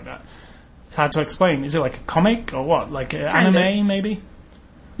look like that. It's hard to explain. Is it like a comic or what? Like anime, maybe?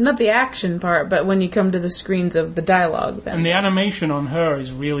 Not the action part, but when you come to the screens of the dialogue. Then. And the animation on her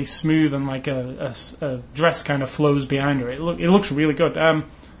is really smooth and like a dress kind of flows behind her. It looks really good. I'm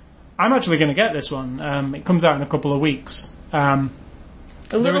actually going to get this one. It comes out in a couple of weeks. A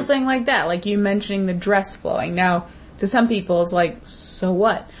little thing like that, like you mentioning the dress flowing. Now, to some people, it's like, so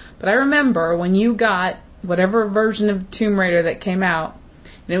what? But I remember when you got whatever version of Tomb Raider that came out,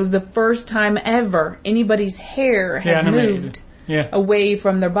 and it was the first time ever anybody's hair had moved away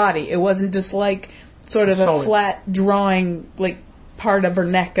from their body. It wasn't just like sort of a flat drawing, like part of her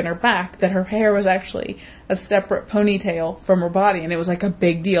neck and her back, that her hair was actually a separate ponytail from her body, and it was like a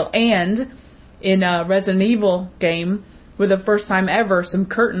big deal. And in a Resident Evil game, for the first time ever, some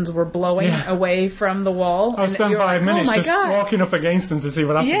curtains were blowing away from the wall. I spent 5 minutes just walking up against them to see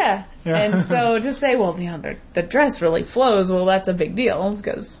what happened. Yeah. And so to say, well, the dress really flows, well, that's a big deal.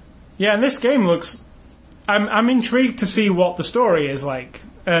 Because and this game looks... I'm intrigued to see what the story is like.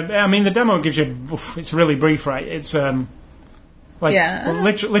 I mean, the demo gives you... it's really brief, right? It's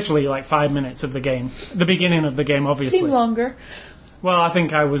literally like 5 minutes of the game. The beginning of the game, obviously. Seemed longer. Well, I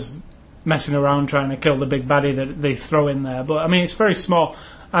think I was messing around trying to kill the big baddie that they throw in there. But, I mean, it's very small.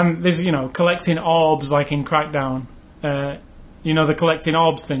 And there's, collecting orbs like in Crackdown. The collecting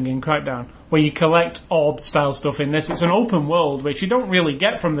orbs thing in Crackdown, where you collect orb-style stuff in this. It's an open world, which you don't really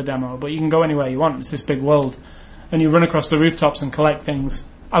get from the demo, but you can go anywhere you want. It's this big world. And you run across the rooftops and collect things.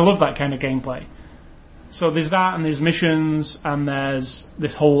 I love that kind of gameplay. So there's that, and there's missions, and there's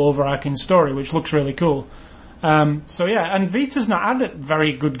this whole overarching story, which looks really cool. And Vita's not had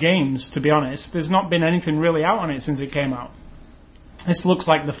very good games, to be honest. There's not been anything really out on it since it came out. This looks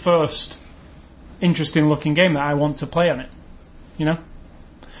like the first interesting-looking game that I want to play on it.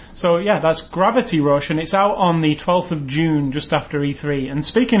 So, that's Gravity Rush, and it's out on the 12th of June, just after E3. And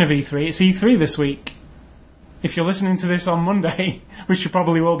speaking of E3, it's E3 this week. If you're listening to this on Monday, which you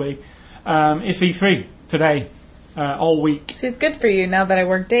probably will be, it's E3 today, all week. See, it's good for you now that I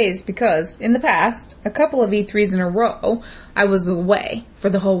work days, because in the past, a couple of E3s in a row, I was away for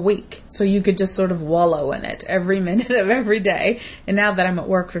the whole week. So you could just sort of wallow in it every minute of every day. And now that I'm at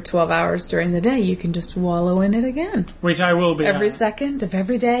work for 12 hours during the day, you can just wallow in it again. Which I will be. Every second of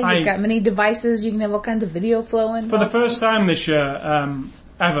every day. You've got many devices. You can have all kinds of video flowing. For the first time this year...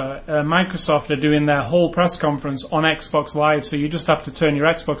 ever, Microsoft are doing their whole press conference on Xbox Live, so you just have to turn your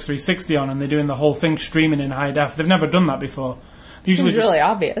Xbox 360 on and they're doing the whole thing streaming in high def. They've never done that before. It's really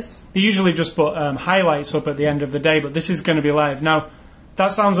obvious. They usually just put highlights up at the end of the day, but this is going to be live. Now,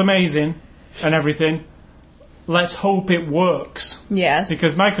 that sounds amazing and everything. Let's hope it works. Yes.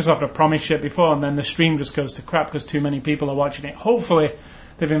 Because Microsoft have promised shit before and then the stream just goes to crap because too many people are watching it. Hopefully,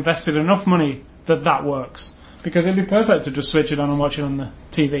 they've invested enough money that works. Because it'd be perfect to just switch it on and watch it on the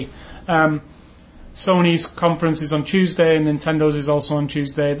TV. Sony's conference is on Tuesday, and Nintendo's is also on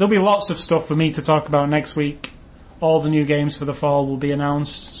Tuesday. There'll be lots of stuff for me to talk about next week. All the new games for the fall will be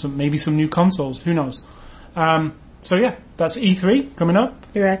announced. Maybe some new consoles. Who knows? So yeah, that's E3 coming up.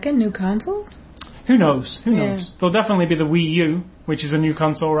 You reckon new consoles? Who knows? Who Yeah. knows? There'll definitely be the Wii U, which is a new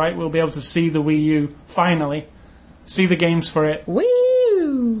console, right? We'll be able to see the Wii U finally, see the games for it,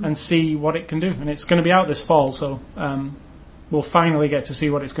 Woo! and see what it can do. And it's going to be out this fall, so we'll finally get to see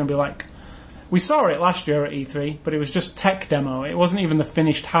what it's going to be like. We saw it last year at E3, but it was just tech demo. It wasn't even the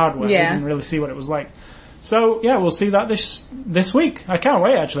finished hardware. Yeah. We didn't really see what it was like. So yeah, we'll see that this week. I can't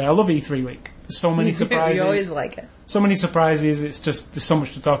wait. Actually, I love E3 week. There's so many surprises. You always like it. So many surprises. It's just there's so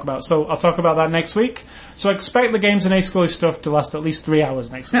much to talk about. So I'll talk about that next week. So expect the Games and Scully stuff to last at least 3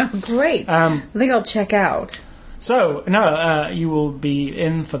 hours next week. Great. I think I'll check out. So now you will be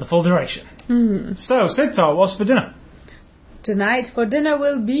in for the full duration. So Sigtar, what's for dinner? Tonight for dinner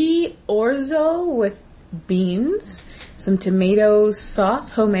will be orzo with beans, some tomato sauce,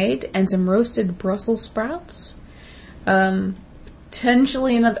 homemade, and some roasted Brussels sprouts.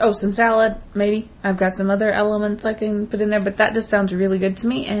 Potentially some salad, maybe. I've got some other elements I can put in there, but that just sounds really good to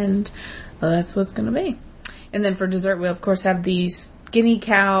me, and that's what's going to be. And then for dessert, we'll of course have these Skinny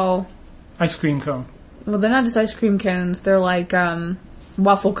Cow Ice cream cone. Well, they're not just ice cream cones. They're like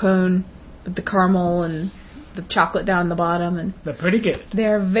waffle cone with the caramel and the chocolate down the bottom, and They're pretty good.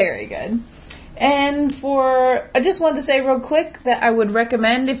 they're very good. And I just wanted to say real quick that I would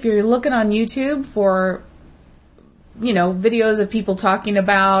recommend if you're looking on YouTube for, videos of people talking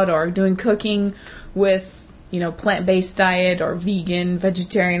about or doing cooking with, plant-based diet or vegan,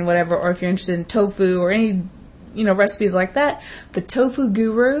 vegetarian, whatever, or if you're interested in tofu or any, recipes like that, the Tofu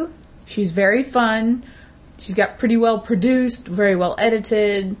Guru, she's very fun. She's got pretty well produced, very well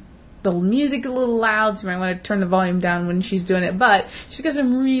edited. The music a little loud, so you might want to turn the volume down when she's doing it. But she's got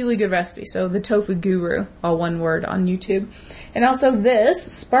some really good recipes. So the Tofu Guru, all one word, on YouTube. And also this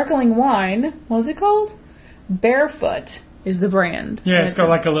sparkling wine, what was it called? Barefoot is the brand. Yeah, And it's got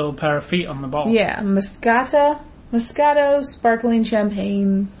like a little pair of feet on the bottle. Yeah, Moscato sparkling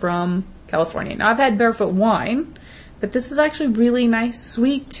champagne from California. Now I've had Barefoot wine, but this is actually really nice,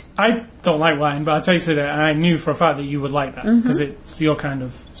 sweet. I don't like wine, but I tasted it and I knew for a fact that you would like that because it's your kind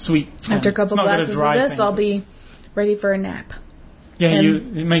of sweet. After a couple It's not got a glasses of dry this, thing I'll to it. be ready for a nap. Yeah,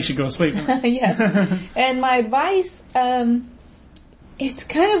 and- it makes you go to sleep. Yes. And my advice, it's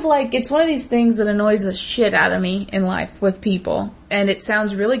kind of like, it's one of these things that annoys the shit out of me in life with people. And it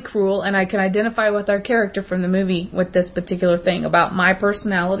sounds really cruel, and I can identify with our character from the movie with this particular thing about my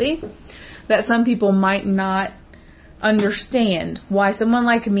personality, that some people might not understand why someone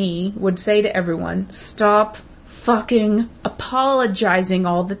like me would say to everyone, stop fucking apologizing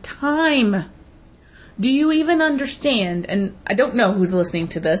all the time. Do you even understand? And I don't know who's listening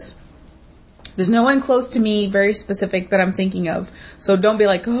to this. There's no one close to me, very specific, that I'm thinking of. So don't be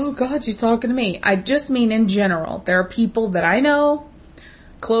like, oh God, she's talking to me. I just mean in general. There are people that I know,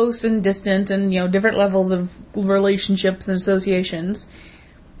 close and distant, and, different levels of relationships and associations.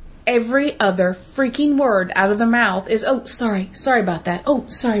 Every other freaking word out of their mouth is, oh, sorry about that. Oh,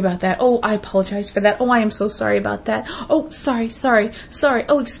 sorry about that. Oh, I apologize for that. Oh, I am so sorry about that. Oh, sorry.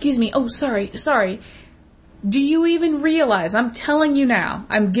 Oh, excuse me. Oh, sorry. Do you even realize, I'm telling you now,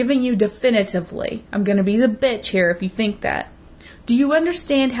 I'm giving you definitively, I'm gonna be the bitch here if you think that. Do you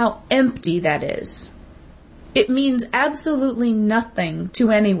understand how empty that is? It means absolutely nothing to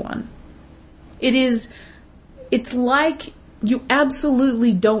anyone. It's like you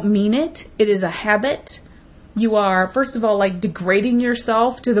absolutely don't mean it. It is a habit. You are, first of all, like degrading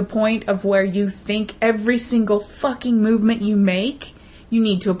yourself to the point of where you think every single fucking movement you make, you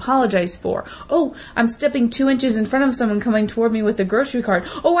need to apologize for. Oh, I'm stepping 2 inches in front of someone coming toward me with a grocery cart.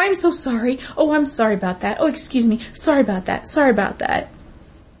 Oh, I'm so sorry. Oh, I'm sorry about that. Oh, excuse me. Sorry about that.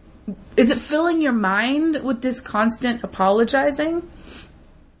 Is it filling your mind with this constant apologizing?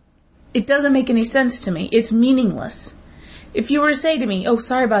 It doesn't make any sense to me. It's meaningless. If you were to say to me, oh,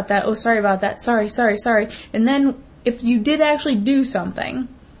 sorry about that. Oh, sorry about that. Sorry. And then if you did actually do something,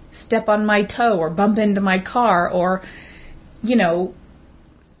 step on my toe or bump into my car or,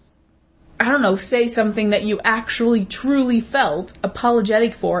 say something that you actually truly felt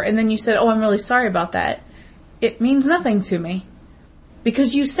apologetic for, and then you said, oh, I'm really sorry about that, it means nothing to me.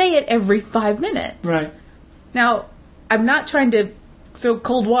 Because you say it every 5 minutes. Right. Now, I'm not trying to throw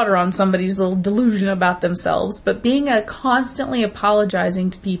cold water on somebody's little delusion about themselves, but being constantly apologizing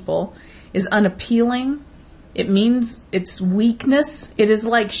to people is unappealing. It means it's weakness. It is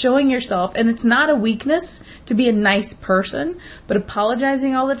like showing yourself, and it's not a weakness to be a nice person, but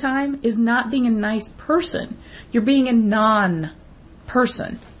apologizing all the time is not being a nice person. You're being a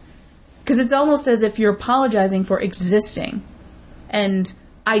non-person. Because it's almost as if you're apologizing for existing, and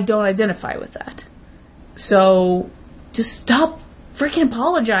I don't identify with that. So just stop freaking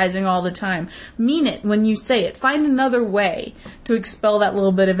apologizing all the time. Mean it when you say it. Find another way to expel that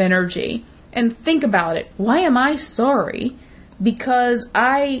little bit of energy. And think about it. Why am I sorry? Because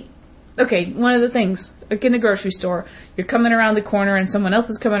okay, one of the things, like in the grocery store, you're coming around the corner and someone else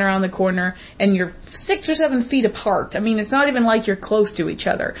is coming around the corner and you're 6 or 7 feet apart. I mean, it's not even like you're close to each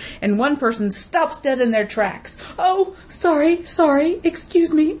other. And one person stops dead in their tracks. Oh, sorry,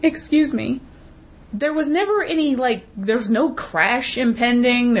 excuse me. There was never any, there's no crash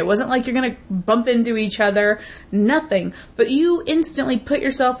impending. It wasn't like you're going to bump into each other. Nothing. But you instantly put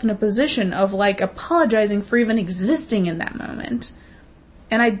yourself in a position of, apologizing for even existing in that moment.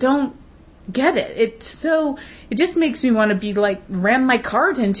 And I don't get it. It just makes me want to be ram my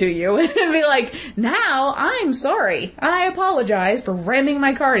cart into you and be like, now I'm sorry. I apologize for ramming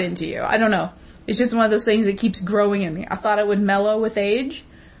my cart into you. I don't know. It's just one of those things that keeps growing in me. I thought it would mellow with age,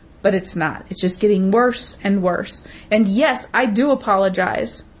 but it's not. It's just getting worse and worse. And yes, I do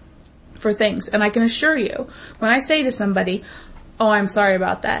apologize for things. And I can assure you, when I say to somebody, oh, I'm sorry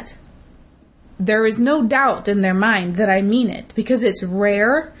about that, there is no doubt in their mind that I mean it, because it's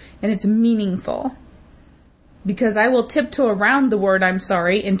rare and it's meaningful. Because I will tiptoe around the word I'm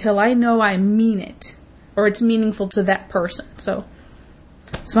sorry until I know I mean it, or it's meaningful to that person. So,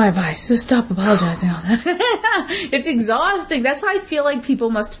 it's my advice. Just stop apologizing all that. It's exhausting. That's how I feel like people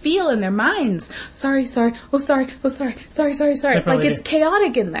must feel in their minds. Sorry. Oh, sorry. It's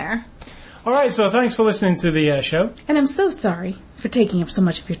chaotic in there. All right, so thanks for listening to the show. And I'm so sorry for taking up so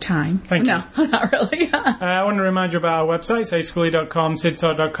much of your time. Thank you. No, not really. I want to remind you about our websites, ascully.com,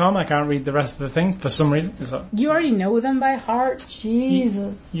 sidtalk.com. I can't read the rest of the thing for some reason. So. You already know them by heart?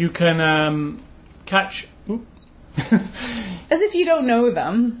 Jesus. You can catch... As if you don't know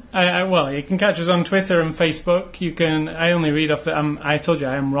them. Well, you can catch us on Twitter and Facebook. You can... I only read off the... I told you,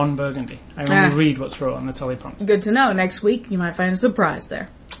 I am Ron Burgundy. I only read what's wrote on the teleprompter. Good to know. Next week, you might find a surprise there.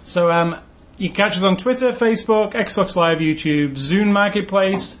 So, you can catch us on Twitter, Facebook, Xbox Live, YouTube, Zune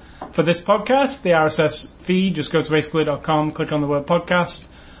Marketplace. For this podcast, the RSS feed, just go to ascully.com, click on the word podcast,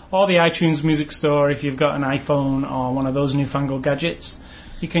 or the iTunes Music Store if you've got an iPhone or one of those newfangled gadgets.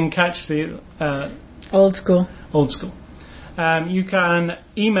 You can catch the... Old school. You can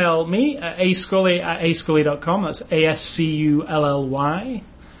email me at ascully@ascully.com. That's ASCULLY.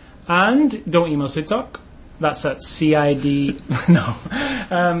 And don't email Sid Talk. That's at CID... No.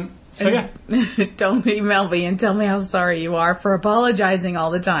 So, yeah. Don't email me and tell me how sorry you are for apologizing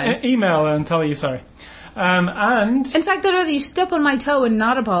all the time. Email and tell you sorry. And... In fact, I'd rather you step on my toe and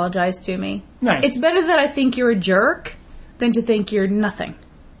not apologize to me. Nice. It's better that I think you're a jerk than to think you're nothing.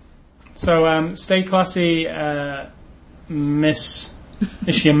 So, stay classy, Miss...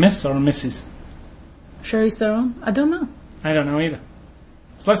 Is she a Miss or a Mrs.? Charlize Theron? I don't know. I don't know either.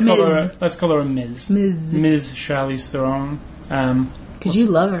 So let's call her a Ms. Ms. Charlize Theron. Because you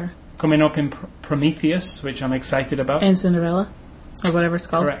love her. Coming up in Prometheus, which I'm excited about. And Cinderella. Or whatever it's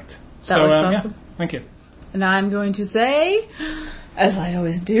called. Correct. That looks awesome. Yeah, thank you. And I'm going to say, as I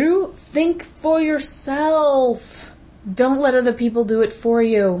always do, think for yourself. Don't let other people do it for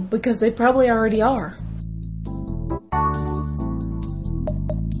you, because they probably already are.